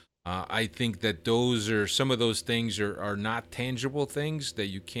Silva. I think that some of those things are not tangible things that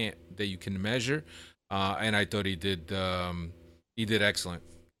you can measure. And I thought he did excellent.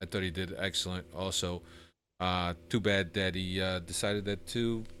 I thought he did excellent also. Too bad that he decided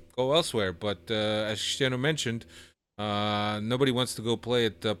to go elsewhere. But as Cristiano mentioned, nobody wants to go play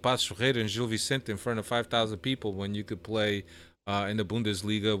at Paços Ferreira and Gil Vicente in front of 5,000 people when you could play in the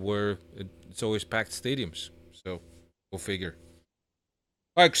Bundesliga where it's always packed stadiums. So go figure.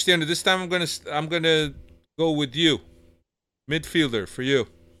 All right, Cristiano, this time I'm gonna go with you. Midfielder for you.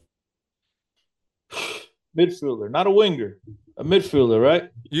 Midfielder, not a winger. A midfielder,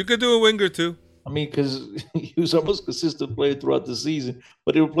 right? You could do a winger too. I mean, because he was our most consistent player throughout the season,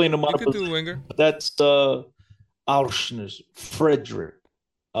 but they were playing him out of position. You could do a winger. That's Auschnitz, Frederick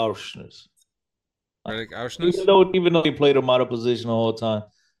Auschnitz. Frederick Auschnitz? Even though he played him out of position the whole time.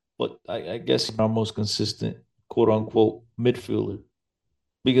 But I guess he's our most consistent, quote-unquote, midfielder.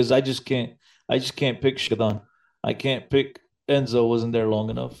 Because I just can't pick Shadon. I can't pick Enzo, wasn't there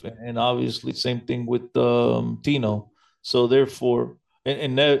long enough. And obviously, same thing with Tino. So therefore,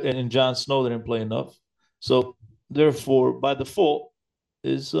 and Jon Snow didn't play enough. So therefore, by default,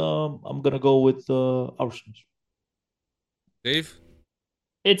 I'm gonna go with Auschnitz. Dave?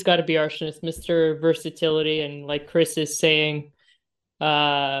 It's got to be Auschnitz, Mr. Versatility, and like Chris is saying,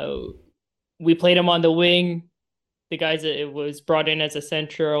 we played him on the wing. The guys that it was brought in as a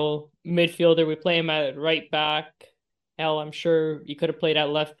central midfielder. We play him at right back. Hell, I'm sure you could have played at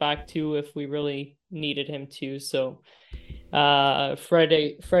left back too if we really needed him to. So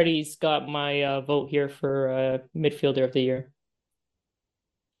Freddie's got my vote here for midfielder of the year.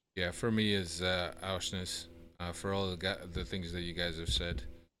 Yeah, for me is Auschnitz. For all the things that you guys have said,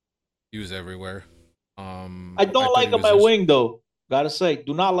 he was everywhere. I don't like him at wing though. Gotta say,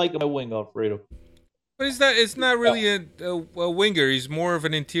 do not like him at wing, Alfredo. But it's not really a winger. He's more of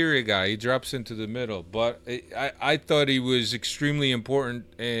an interior guy. He drops into the middle. But I thought he was extremely important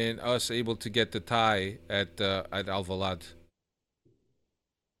in us able to get the tie at Alvalade.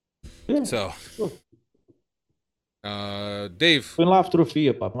 Yeah. So, Dave. Põe lá a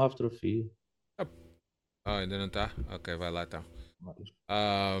fotografia, pá. Põe lá a fotografia. Ainda não tá? Ok, vai lá então.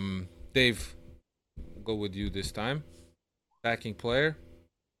 Dave, go with you this time. Attacking player.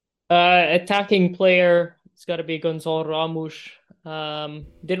 Attacking player, it's got to be Gonzalo Ramos.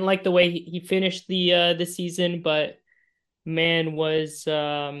 Didn't like the way he finished the season, but man was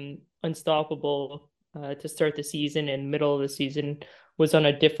unstoppable to start the season, and middle of the season was on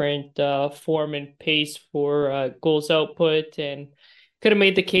a different form and pace for goals output, and could have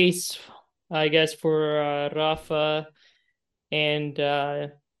made the case, I guess, for Rafa, and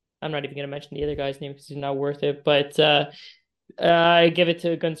I'm not even going to mention the other guy's name because he's not worth it, but I give it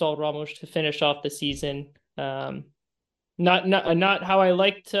to Gonzalo Ramos to finish off the season. Not how I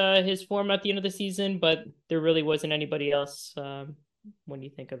liked his form at the end of the season, but there really wasn't anybody else when you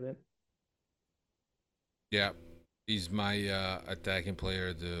think of it. Yeah, he's my attacking player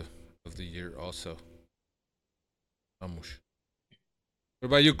of the year also. Ramos. What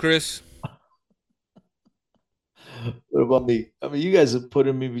about you, Chris? What about me? I mean, you guys are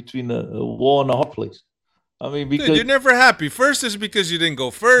putting me between a wall and a hard place. I mean, because dude, you're never happy. First is because you didn't go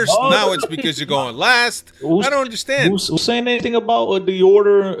first. No, now it's because you're going last. I don't understand. Who's saying anything about the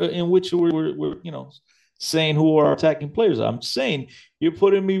order in which we're saying who are attacking players. I'm saying you're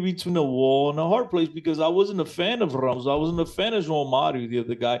putting me between a wall and a hard place because I wasn't a fan of Ramos. I wasn't a fan of João Mario, the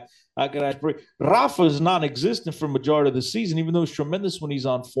other guy. I could ask Rafa is non-existent for majority of the season, even though he's tremendous when he's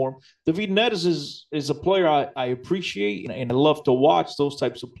on form. David Neres is a player I appreciate and I love to watch those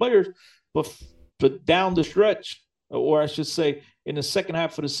types of players. But down the stretch, or I should say in the second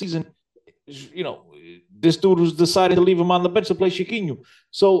half of the season, this dude was decided to leave him on the bench to play Chiquinho.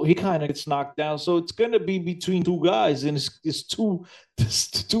 So he kind of gets knocked down. So it's going to be between two guys, and it's two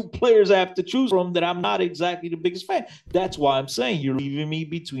players I have to choose from that I'm not exactly the biggest fan. That's why I'm saying you're leaving me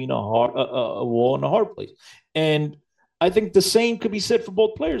between a wall and a hard place. And I think the same could be said for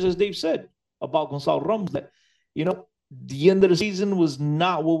both players, as Dave said about Gonçalo Ramos, that, the end of the season was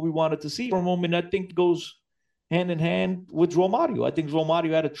not what we wanted to see from him. And I think it goes hand in hand with João Mario. I think João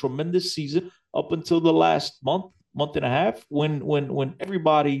Mario had a tremendous season up until the last month and a half, when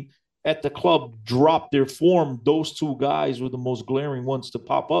everybody at the club dropped their form. Those two guys were the most glaring ones to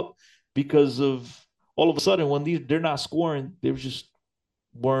pop up because of all of a sudden when they're not scoring, they just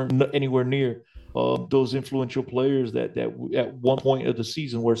weren't anywhere near those influential players that at one point of the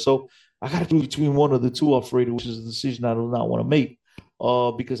season were. So I got to do between one of the two, Alfredo, which is a decision I do not want to make.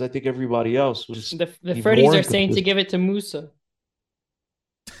 Because I think everybody else was the Freddies are saying to give it to Musa.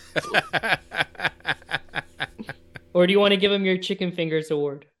 Or do you want to give him your Chicken Fingers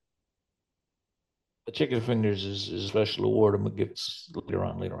award? The Chicken Fingers is a special award. I'm gonna give it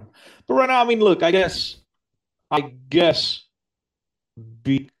later on. But right now, I mean, look, I guess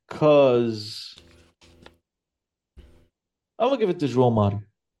because I'm gonna give it to João Mario.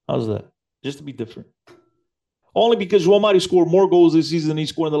 How's that? Just to be different. Only because João Mario scored more goals this season than he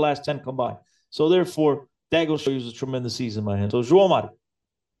scored in the last 10 combined. So therefore, that goes to show you a tremendous season by him. So João Mario.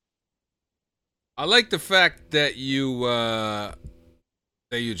 I like the fact that you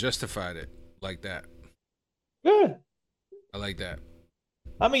justified it like that. Yeah. I like that.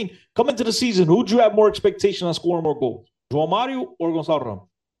 I mean, coming to the season, who'd you have more expectation on scoring more goals? João Mario or Gonçalo Ramos?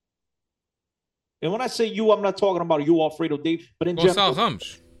 And when I say you, I'm not talking about you, Alfredo, Dave, but in general. Gonçalo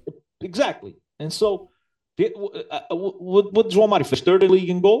Ramos. Exactly. And so, what João Mario finished third in the league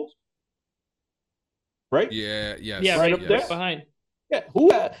in goals? Right? Yeah, yes. Yeah, right up there behind.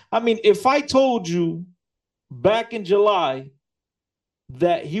 Yeah. I mean, if I told you back in July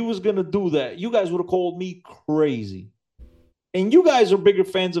that he was going to do that, you guys would have called me crazy. And you guys are bigger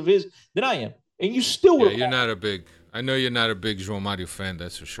fans of his than I am. And you still would have. I know you're not a big João Mario fan,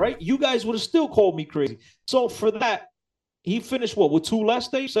 that's for sure. Right? You guys would have still called me crazy. So for that, he finished with two less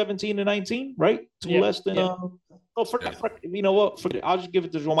days, 17 and 19, right? Two less than. You know what? I'll just give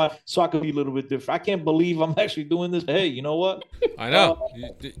it to João Mario so I can be a little bit different. I can't believe I'm actually doing this. Hey, you know what? I know.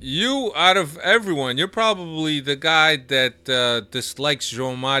 You, out of everyone, you're probably the guy that dislikes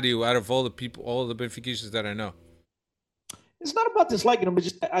João Mario out of all the people, all the Benfiquistas that I know. It's not about disliking him, but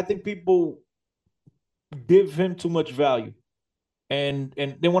just I think people give him too much value. And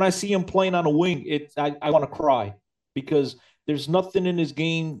then when I see him playing on a wing, I want to cry because there's nothing in his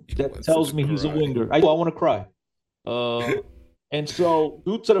game that tells me he's a winger. I want to cry. And so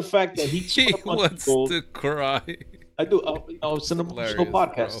due to the fact that he wants to cry. I do. It's an emotional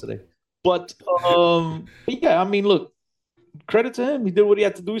podcast today. But yeah, I mean, look, credit to him. He did what he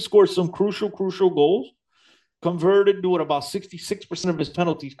had to do. He scored some crucial goals. Converted to about 66% of his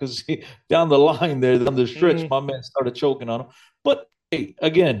penalties because down the line there, down the stretch, my man started choking on him. But hey,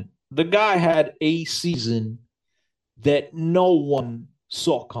 again, the guy had a season that no one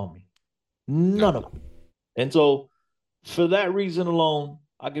saw coming. None of them. And so for that reason alone,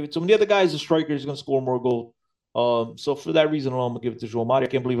 I'll give it to him. The other guy is a striker. He's going to score more goals. So for that reason alone, I'm going to give it to João Mario.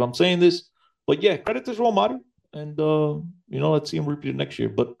 I can't believe I'm saying this. But yeah, credit to João Mario. And, let's see him repeat it next year.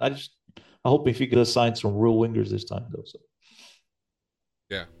 But I hope if he does sign some real wingers this time, though. So.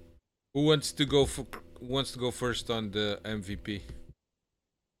 Yeah. Who wants to go first on the MVP?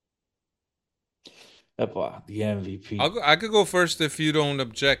 The MVP. I could go first if you don't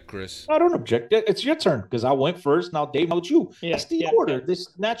object, Chris. I don't object. It's your turn because I went first. Now, Dave, how about you? Yeah, That's the order.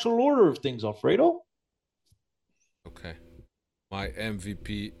 This natural order of things, Alfredo. Okay. My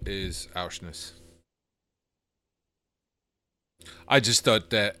MVP is Auschwitz. I just thought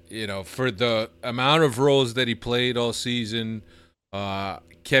that, for the amount of roles that he played all season,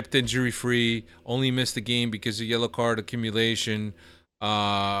 kept injury-free, only missed a game because of yellow card accumulation,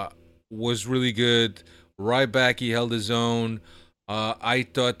 was really good. Right back, he held his own. I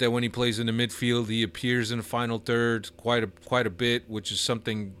thought that when he plays in the midfield, he appears in the final third quite a bit, which is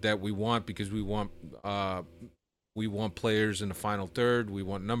something that we want because we want players in the final third. We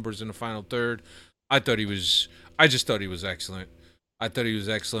want numbers in the final third. I just thought he was excellent. I thought he was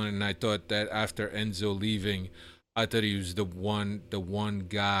excellent, and I thought that after Enzo leaving, I thought he was the one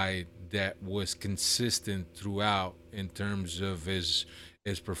guy that was consistent throughout in terms of his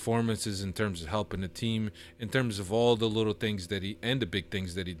performances, in terms of helping the team, in terms of all the little things that he and the big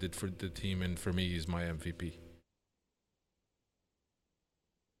things that he did for the team, and for me, he's my MVP.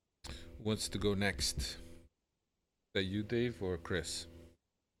 Who wants to go next? Is that you, Dave, or Chris?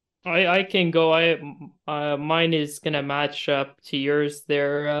 I can go. Mine is gonna match up to yours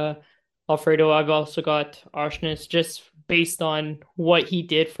there, Alfredo. I've also got Arshness just based on what he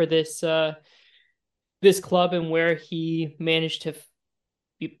did for this club and where he managed to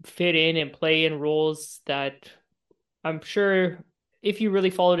fit in and play in roles that I'm sure if you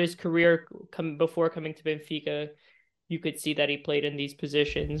really followed his career before coming to Benfica, you could see that he played in these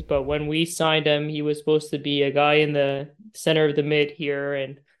positions. But when we signed him, he was supposed to be a guy in the center of the mid here,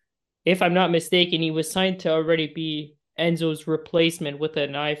 and if I'm not mistaken, he was signed to already be Enzo's replacement with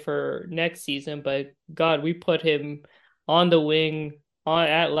an eye for next season. But God, we put him on the wing,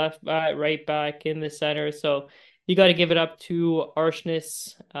 at left back, right back, in the center. So you got to give it up to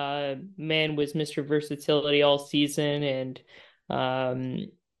Arshness. Man was Mr. Versatility all season, and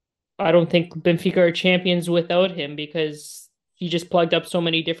I don't think Benfica are champions without him because he just plugged up so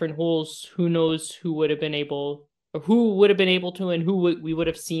many different holes. Who knows who would have been able to, and who we would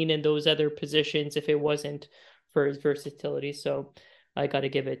have seen in those other positions if it wasn't for his versatility. So I got to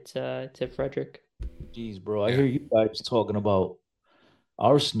give it to Frederick. Jeez, bro, I hear you guys talking about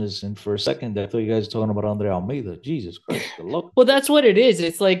Arsenal, and for a second I thought you guys were talking about Andre Almeida. Jesus Christ, look. Well, that's what it is.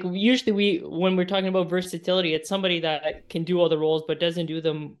 It's like usually when we're talking about versatility, it's somebody that can do all the roles but doesn't do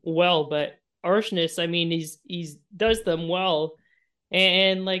them well. But Arsenal, I mean, he's does them well,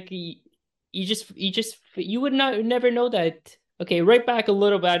 and like you would never know that. Okay, right back a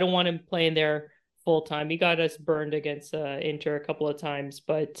little bit. I don't want him playing there full time. He got us burned against Inter a couple of times,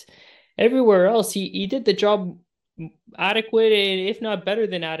 but everywhere else he did the job adequate, and if not better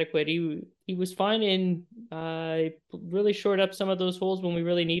than adequate. He was fine and really shored up some of those holes when we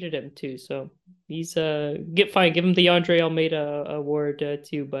really needed him too. So he's give him the Andre Almeida award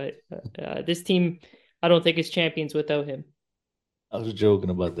too. But this team, I don't think is champions without him. I was joking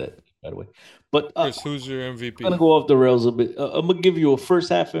about that, by the way. But Chris, who's your MVP? I'm gonna go off the rails a bit. I'm gonna give you a first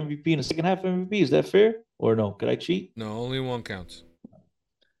half MVP and a second half MVP. Is that fair or no? Could I cheat? No, only one counts.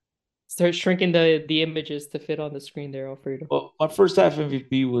 Start shrinking the images to fit on the screen there, Alfredo. Well, my first half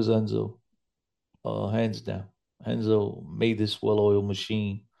MVP was Enzo, hands down. Enzo made this well-oiled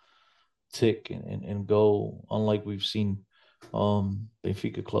machine tick and go, unlike we've seen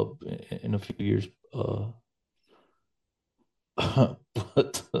Benfica club in a few years.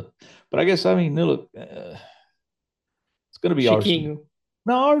 But I guess, I mean, look, it's gonna be Arsenal.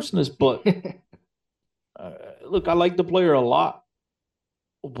 No, Arsenal, but look, I like the player a lot,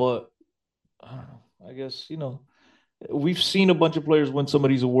 but I don't know. I guess, we've seen a bunch of players win some of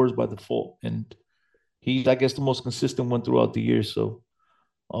these awards by default, and he's, I guess, the most consistent one throughout the year. So,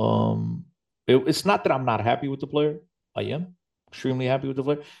 it's not that I'm not happy with the player. I am extremely happy with the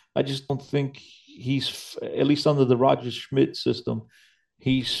player. I just don't think he's, at least under the Roger Schmidt system,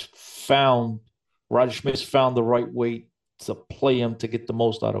 Roger Schmidt's found the right way to play him to get the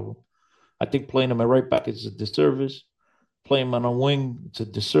most out of him. I think playing him at right back is a disservice. Playing him on a wing, it's a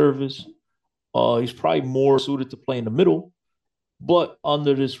disservice. He's probably more suited to play in the middle, but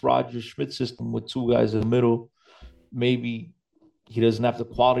under this Roger Schmidt system with two guys in the middle, maybe he doesn't have the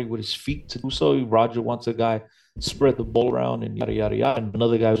quality with his feet to do so. Roger wants a guy spread the ball around and yada, yada, yada. And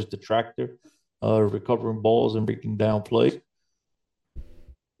another guy was the tractor, recovering balls and breaking down plays.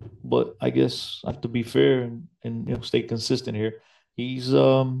 But I guess I have to be fair and stay consistent here. He's,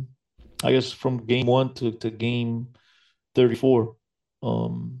 I guess, from game 1 to game 34,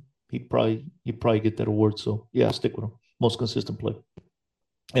 he'd probably get that award. So yeah, I'll stick with him. Most consistent player.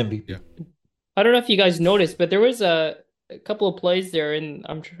 MVP. Yeah. I don't know if you guys noticed, but there was a couple of plays there, and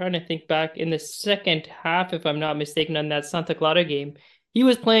I'm trying to think back in the second half, if I'm not mistaken, on that Santa Clara game. He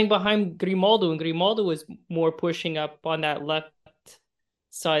was playing behind Grimaldo, and Grimaldo was more pushing up on that left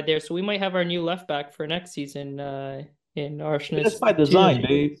side there. So we might have our new left back for next season in Arsenal. That's by design,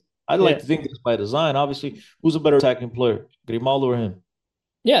 Dave. I'd like to think it's by design. Obviously, who's a better attacking player, Grimaldo or him?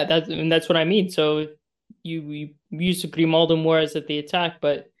 Yeah, that's what I mean. So you use Grimaldo more as at the attack,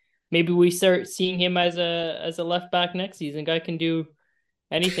 but maybe we start seeing him as a left back next season. Guy can do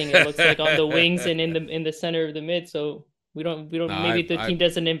anything. It looks like on the wings and in the center of the mid. So we don't. Maybe the team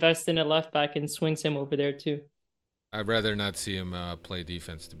doesn't invest in a left back and swings him over there too. I'd rather not see him play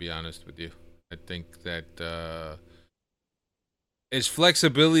defense, to be honest with you. I think that his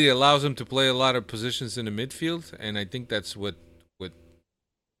flexibility allows him to play a lot of positions in the midfield, and I think that's what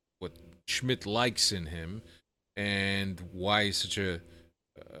what Schmidt likes in him, and why he's such a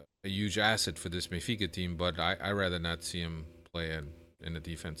huge asset for this Benfica team. But I rather not see him play in the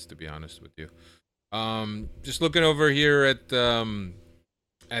defense, to be honest with you. Just looking over here at the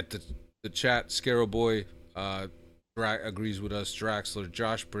chat, Scarrow Boy agrees with us. Draxler,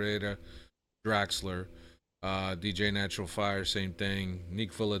 Josh Pereira, Draxler, DJ Natural Fire, same thing.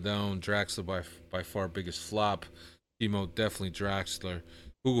 Nick Villadone, Draxler by far biggest flop. Timo, definitely Draxler.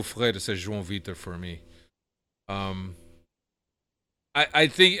 Hugo Ferreira says João Vitor for me.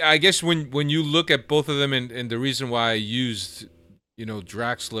 I guess when you look at both of them, and the reason why I used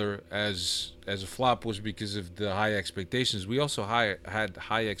Draxler as a flop was because of the high expectations. We also had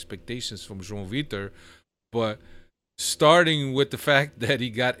high expectations from João Vitor, but starting with the fact that he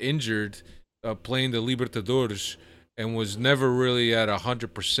got injured playing the Libertadores and was never really at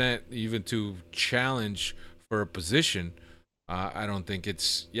 100% even to challenge for a position. I don't think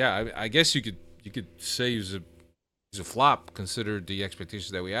it's I guess you could say he's a flop considered the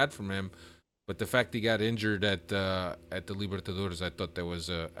expectations that we had from him. But the fact he got injured at the Libertadores, I thought that was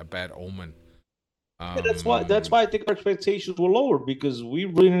a bad omen. That's why I think our expectations were lower, because we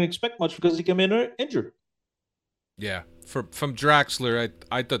really didn't expect much because he came in injured. Yeah, from Draxler,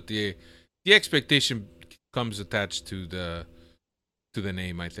 I thought the expectation comes attached to the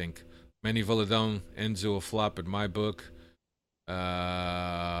name. I think Manny Villadone, Enzo a flop in my book.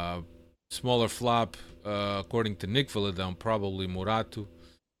 Smaller flop according to Nick Villadone, probably Morato.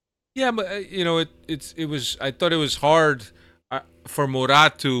 Yeah, but it was. I thought it was hard for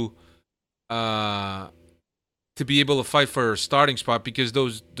Morato to be able to fight for a starting spot because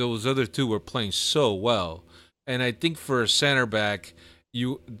those other two were playing so well. And I think for a center back,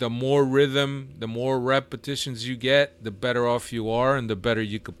 the more rhythm, the more repetitions you get, the better off you are, and the better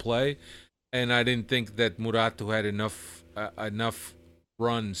you could play. And I didn't think that Morato had enough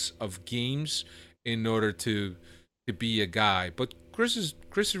runs of games in order to be a guy. But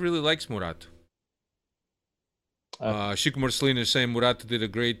Chris really likes Morato. Chico Marcelino is saying Morato did a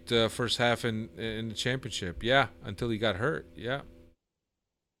great first half in the championship. Yeah, until he got hurt. Yeah.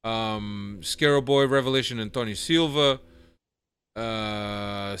 Scarrow Boy revelation Antonio Silva.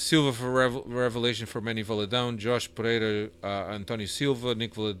 Silva for revelation for Manny Villadone. Josh Pereira, Antonio Silva.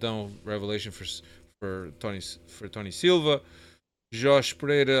 Nick Villadone revelation for Tony Silva. Josh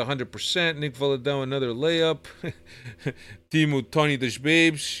Pereira, 100%. Nick Villadone, another layup. Timo, Tony das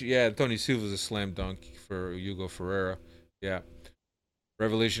Babes. Yeah, Tony Silva's a slam dunk for Hugo Ferreira. Yeah.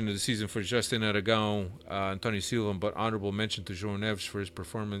 Revelation of the season for Justin Aragon, Tony Silva, but honorable mention to João Neves for his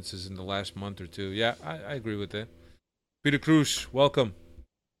performances in the last month or two. Yeah, I agree with that. Peter Cruz, welcome.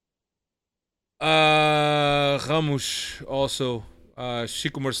 Ramos also.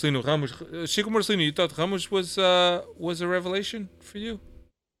 Chico Marcelino, Ramos. Chico Marcelino, you thought Ramos was a revelation for you?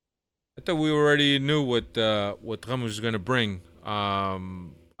 I thought we already knew what Ramos was going to bring. I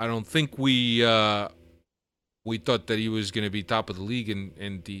don't think we thought that he was going to be top of the league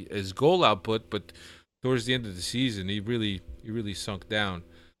in his goal output, but towards the end of the season, he really sunk down.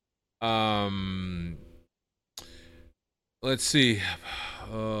 Let's see.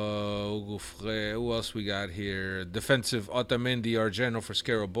 Who else we got here? Defensive Otamendi, Argento for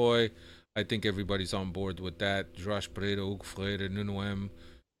Scarrow Boy. I think everybody's on board with that. Josh Pereira, Hugo Ferreira, Nuno M.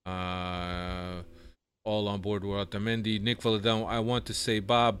 All on board with Otamendi. Nick Villadone, I want to say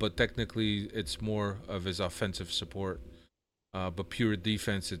Bob, but technically it's more of his offensive support. But pure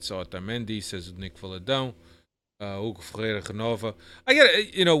defense, it's Otamendi, says Nick Villadone. Hugo Ferreira, Genova. I get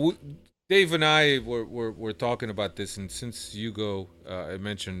it, Dave and I were talking about this, and since Hugo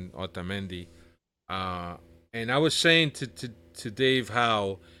mentioned Otamendi, and I was saying to Dave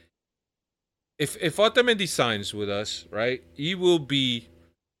how if Otamendi signs with us, right, he will be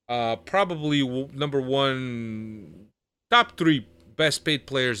probably number one, top three best paid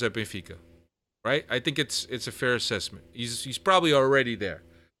players at Benfica, right? I think it's a fair assessment. He's probably already there.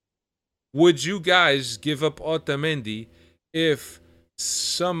 Would you guys give up Otamendi if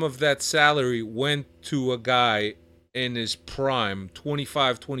some of that salary went to a guy in his prime,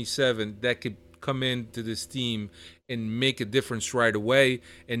 25, 27, that could come into this team and make a difference right away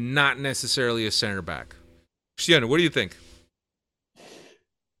and not necessarily a center back? Cristiano, what do you think?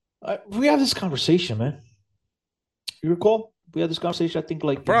 We have this conversation, man. You recall? We had this conversation, I think,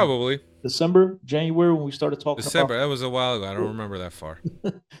 like probably December, January, when we started talking December, that was a while ago. I don't remember that far.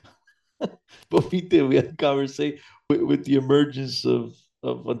 But we did. We had a conversation with the emergence of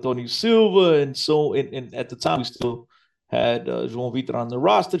Antonio Silva, and at the time we still had João Vitor on the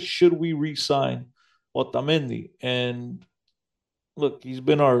roster. Should we re-sign Otamendi? And look, he's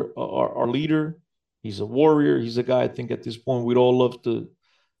been our leader. He's a warrior. He's a guy I think at this point we'd all love to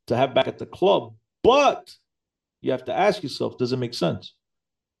to have back at the club. But you have to ask yourself, does it make sense?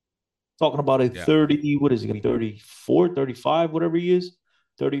 Talking about a 30, what is he, 34, 35, whatever he is,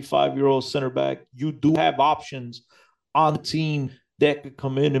 35-year-old center back. You do have options on the team that could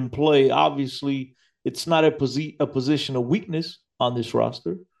come in and play. Obviously, it's not a position of weakness on this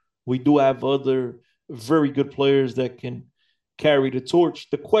roster. We do have other very good players that can carry the torch.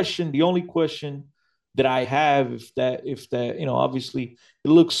 The only question that I have, if that, obviously it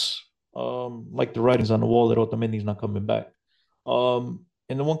looks like the writing's on the wall that Otamendi's not coming back.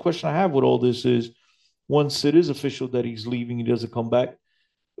 And the one question I have with all this is, once it is official that he's leaving, he doesn't come back,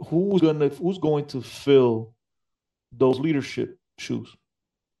 who's going to fill those leadership shoes?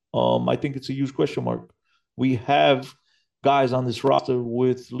 I think it's a huge question mark. We have guys on this roster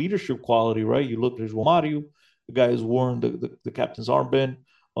with leadership quality, right? You look at Romario, the guy who's worn the captain's armband,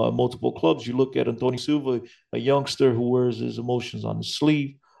 multiple clubs. You look at Antonio Silva, a youngster who wears his emotions on his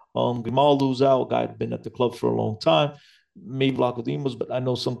sleeve. Grimaldo's out, guy had been at the club for a long time. Maybe Lacodimos, but I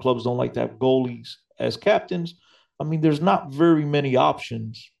know some clubs don't like to have goalies as captains. I mean, there's not very many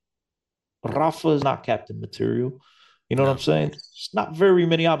options. Rafa is not captain material. You know what I'm saying? It's not very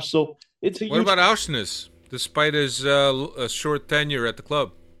many options. So it's a What about Auschwitz, despite his short tenure at the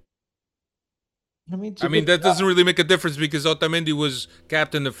club? I mean, that doesn't really make a difference because Otamendi was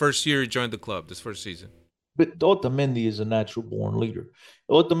captain the first year he joined the club, this first season. But Otamendi is a natural-born leader.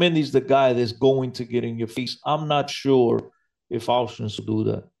 Otamendi is the guy that's going to get in your face. I'm not sure if Auschwitz will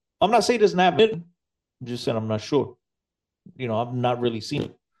do that. I'm not saying it doesn't happen. I'm just saying I'm not sure. I've not really seen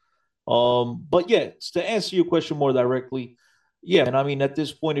it. But yeah, to answer your question more directly, yeah, and I mean, at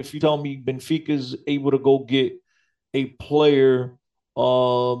this point, if you tell me Benfica's able to go get a player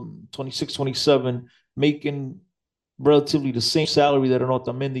 26, 27, making relatively the same salary that an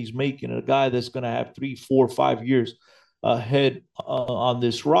Otamendi's making, a guy that's going to have 3, 4, 5 years ahead on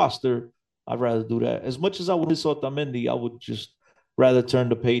this roster, I'd rather do that. As much as I would miss Otamendi, I would just rather turn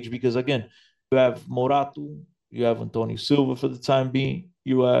the page because, again, you have Morato, you have Antonio Silva for the time being,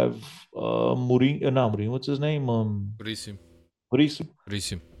 you have Mourinho, what's his name? Mauricio. For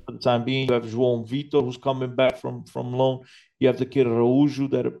the time being, you have João Vitor, who's coming back from loan. You have the kid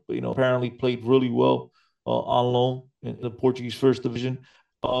Araújo that apparently played really well on loan in the Portuguese First Division.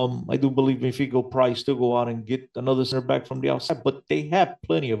 I do believe Benfica will probably still go out and get another center back from the outside, but they have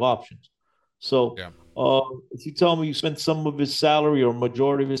plenty of options. So if you tell me you spent some of his salary or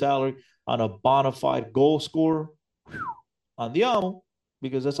majority of his salary on a bona fide goal scorer, andiamo,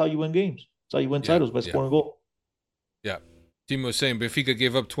 because that's how you win games. That's how you win titles, by scoring goal. Yeah. Timo was saying Benfica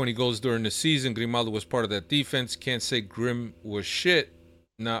gave up 20 goals during the season. Grimaldo was part of that defense. Can't say Grim was shit.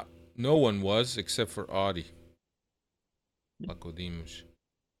 No one was except for Audi. Lacodimos.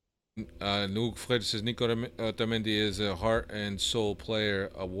 Nuke Fred says Nico Otamendi is a heart and soul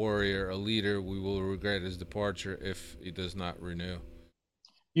player, a warrior, a leader. We will regret his departure if he does not renew.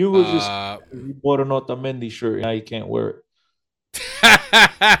 You bought an Otamendi shirt. Now you can't wear it.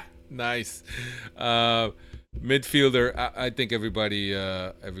 Nice. Midfielder, I think everybody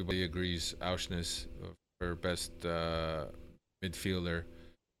agrees. Auschwitz for best midfielder.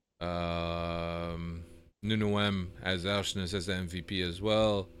 Nuno M has Auschwitz as the MVP as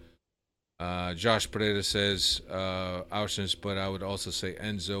well. Josh Pereira says Auschwitz, but I would also say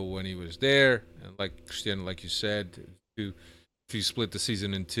Enzo when he was there. And like Cristiano, like you said, if you split the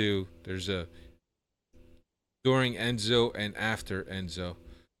season in two, there's a during Enzo and after Enzo.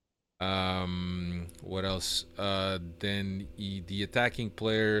 What else? Then the attacking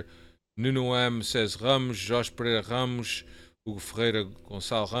player, Nuno M says Ramos, Josh Pereira Ramos, Hugo Ferreira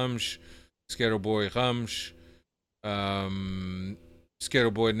Gonçalo Ramos, Scaro Boy Ramos.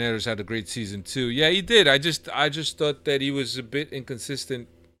 Scaro Boy Neres had a great season too. Yeah, he did. I just thought that he was a bit inconsistent,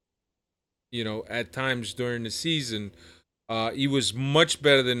 at times during the season. He was much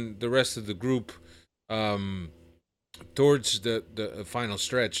better than the rest of the group. Towards the final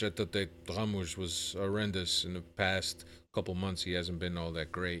stretch, I thought that Ramos was horrendous. In the past couple months, he hasn't been all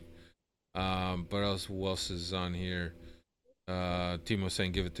that great. But who else is on here? Timo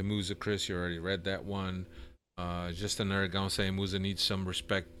saying give it to Musa. Chris, you already read that one. Justin Aragon saying Musa needs some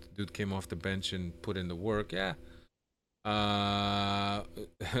respect. Dude came off the bench and put in the work. Yeah.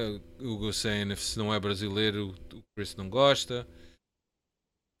 Hugo saying if não é brasileiro, o Chris não gosta.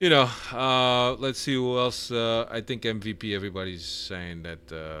 Let's see who else. I think MVP. Everybody's saying that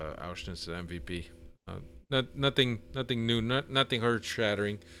Auschwitz is MVP. Nothing new. Nothing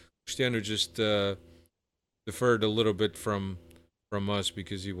earth-shattering. Cristiano just deferred a little bit from us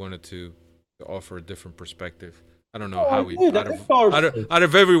because he wanted to offer a different perspective. I don't know how we. Out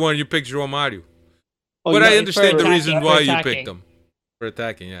of everyone, you picked João Mario. But I understand the reason why you picked him. For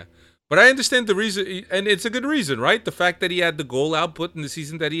attacking, yeah. But I understand the reason, and it's a good reason, right? The fact that he had the goal output in the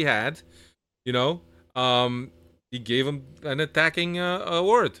season that he had, you know, he gave him an attacking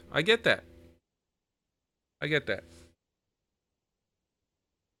award. I get that.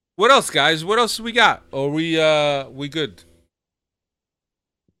 What else, guys? What else we got? Are we good?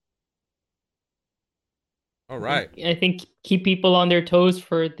 All right. I think keep people on their toes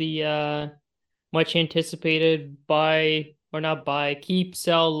for the much anticipated keep,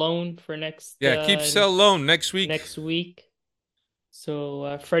 sell, loan for next. Yeah, keep, sell, loan next week.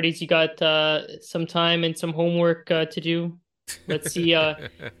 So, Freddie's, you got some time and some homework to do. Let's see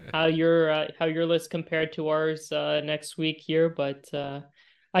how your list compared to ours next week here. But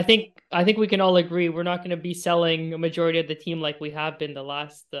I think we can all agree we're not going to be selling a majority of the team like we have been the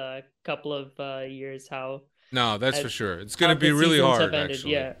last couple of years. No, that's for sure. It's going to be really hard.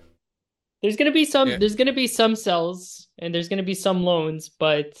 Actually, yeah. There's going to be some. Yeah. There's going to be some sells and there's going to be some loans.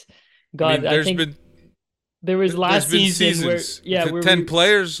 But God, I think there was last season where 10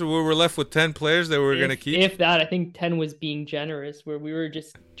 players. We were left with 10 players that we were going to keep. If that, I think 10 was being generous. Where we were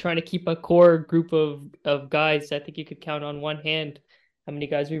just trying to keep a core group of guys. I think you could count on one hand how many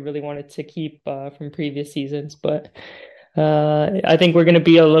guys we really wanted to keep from previous seasons. But I think we're going to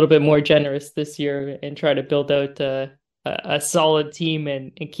be a little bit more generous this year and try to build out a solid team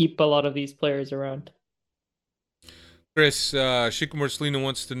and keep a lot of these players around. Chris, Chico Marcelino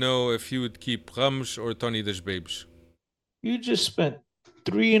wants to know if you would keep Ramos or Tony das Babes. You just spent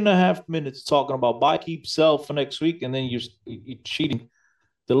 3.5 minutes talking about buy, keep, sell for next week, and then you're cheating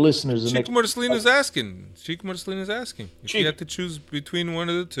the listeners. Chico Marcelino's asking. If you had to choose between one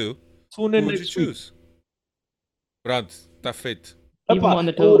of the two, who would you choose? Pronto, está feito. Even on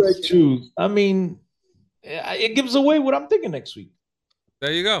the toes. Who would I choose? I mean, it gives away what I'm thinking next week.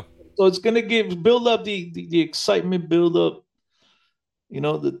 There you go. So it's gonna build up the excitement, build up,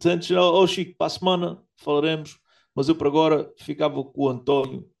 the tension. Chico, para a semana falaremos, mas eu por agora ficava com o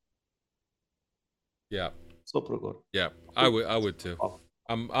António. Yeah. Só por agora. Yeah, I would too.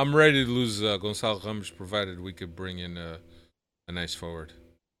 I'm ready to lose Gonçalo Ramos, provided we could bring in a nice forward.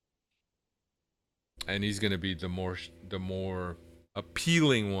 And he's gonna be the more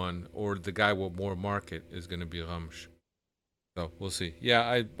appealing one, or the guy with more market is gonna be Ramos. So we'll see.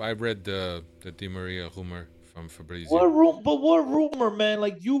 Yeah, I read the Di Maria rumor from Fabrizio. What rumor, man?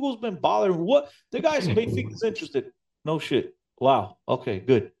 Like Hugo's been bothering. What the guy's Benfica's interested? No shit. Wow. Okay.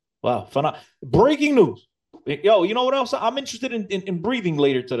 Good. Wow. Breaking news. Yo, you know what else? I'm interested in breathing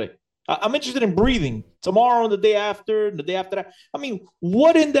later today. I'm interested in breathing tomorrow and the day after and the day after that. I mean,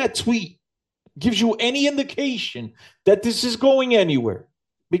 what in that tweet gives you any indication that this is going anywhere?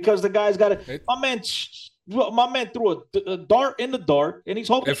 Because the guy's got it. My man threw a dart in the dark, and he's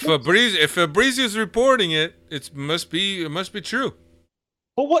hoping. If Fabrizio's reporting it, it must be true.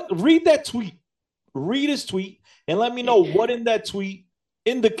 But what? Read that tweet. Read his tweet, and let me know what in that tweet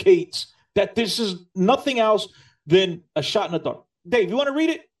indicates that this is nothing else than a shot in the dark. Dave, you want to read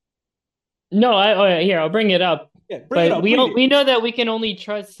it? No, here I'll bring it up. Yeah, bring it up. We know that we can only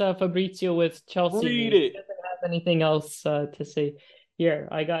trust Fabrizio with Chelsea. Read it. He doesn't have anything else to say. Here,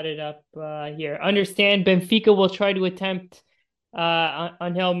 I got it up here. Understand Benfica will try to attempt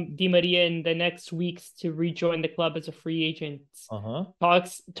Angel Di Maria in the next weeks to rejoin the club as a free agent.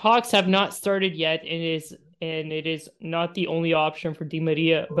 Talks have not started yet, and it is not the only option for Di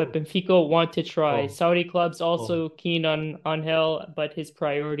Maria, but Benfica want to try. Saudi clubs also keen on Angel, but his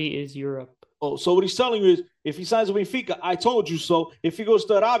priority is Europe. So what he's telling you is, if he signs with Benfica, I told you so. If he goes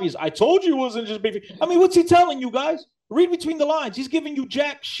to Arabia's, I told you it wasn't just Benfica. I mean, what's he telling you guys? Read between the lines. He's giving you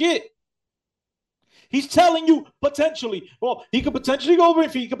jack shit. He's telling you potentially, he could potentially go over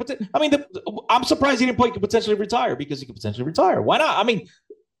Benfica. I'm surprised he didn't put he could potentially retire, because he could potentially retire. Why not? I mean,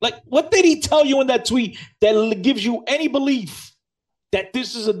 like, what did he tell you in that tweet that gives you any belief that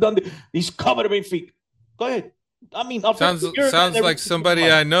this is a done deal? He's covered at Benfica. Go ahead. I mean, sounds like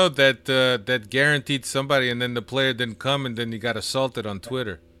somebody I know that guaranteed somebody, and then the player didn't come, and then he got assaulted on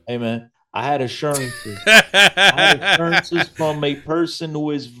Twitter. Hey, man. I had assurances. From a person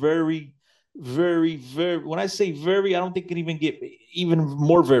who is very, very, very, when I say very, I don't think it even get even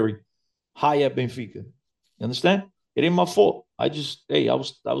more very high at Benfica. You understand? It ain't my fault. I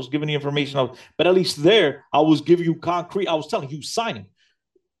was giving the information, but at least there, I was giving you concrete. I was telling you signing.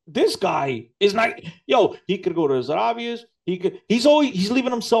 This guy is not, he could go to his Arabias. He's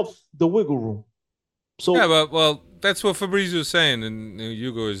leaving himself the wiggle room. So yeah, well, that's what Fabrizio is saying, and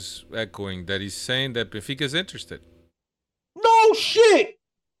Hugo is echoing that. He's saying that Benfica is interested. No shit.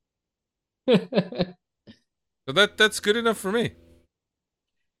 So that's good enough for me.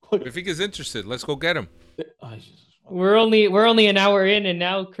 Benfica is interested. Let's go get him. We're only an hour in, and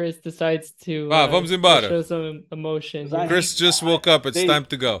now Chris decides to vamos embora. show some emotion. Chris just woke up. It's time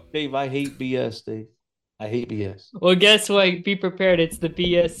to go. Dave, I hate BS, Dave. I hate BS. Well, guess what? Be prepared. It's the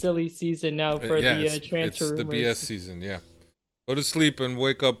BS silly season now for the transfer. It's the BS season, yeah. Go to sleep and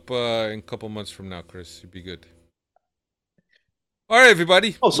wake up in a couple months from now, Chris. You'll be good. All right,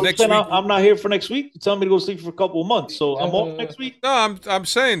 everybody. Oh, so next week, I'm not here for next week? You tell me to go sleep for a couple of months, so I'm off next week? No, I'm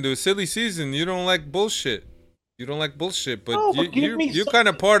saying, the silly season, you don't like bullshit. You don't like bullshit, but No, you're kind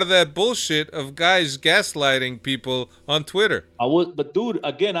of part of that bullshit of guys gaslighting people on Twitter. But dude,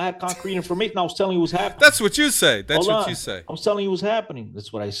 again, I had concrete information. I was telling you what's happening. That's what you say. That's Hold what on. you say. I was telling you what's happening.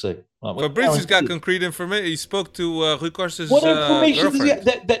 That's what I say. Fabrizio's got concrete information. He spoke to Rui Costa's What information does he girlfriend.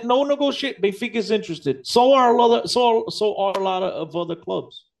 have? That no negotiate. Benfica is interested. So are a lot of other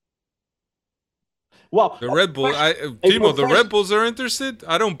clubs. Well, The Red Bull, Timo, the Red Bulls are interested.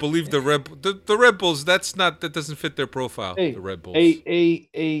 I don't believe the Red Bulls. That doesn't fit their profile. The Red Bulls. I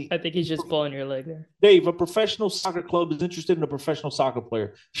think he's just pulling your leg there. Dave, a professional soccer club is interested in a professional soccer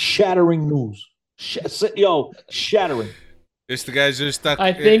player. Shattering news. Shattering. It's the guys just stuck.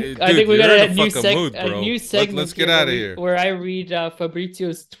 I think we got a new segment. Let's get out of here. Where I read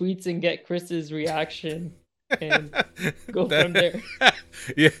Fabrizio's tweets and get Chris's reaction and go from there.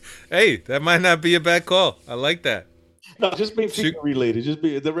 Yeah. Hey, that might not be a bad call. I like that. No, just be related. Just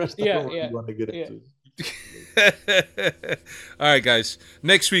be the rest. I don't really want to get into. All right, guys.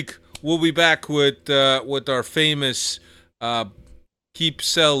 Next week we'll be back with our famous keep,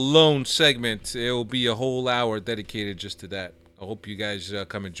 sell, loan segment. It will be a whole hour dedicated just to that. I hope you guys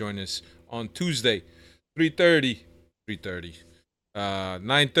come and join us on Tuesday, 3:30,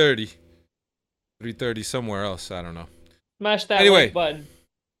 9:30, 3:30 somewhere else. I don't know. Smash that like button.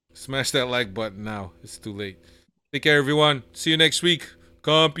 Smash that like button now. It's too late. Take care, everyone. See you next week.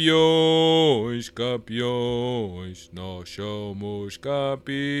 Campeões, campeões, nós somos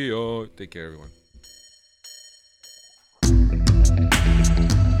campeões. Take care, everyone.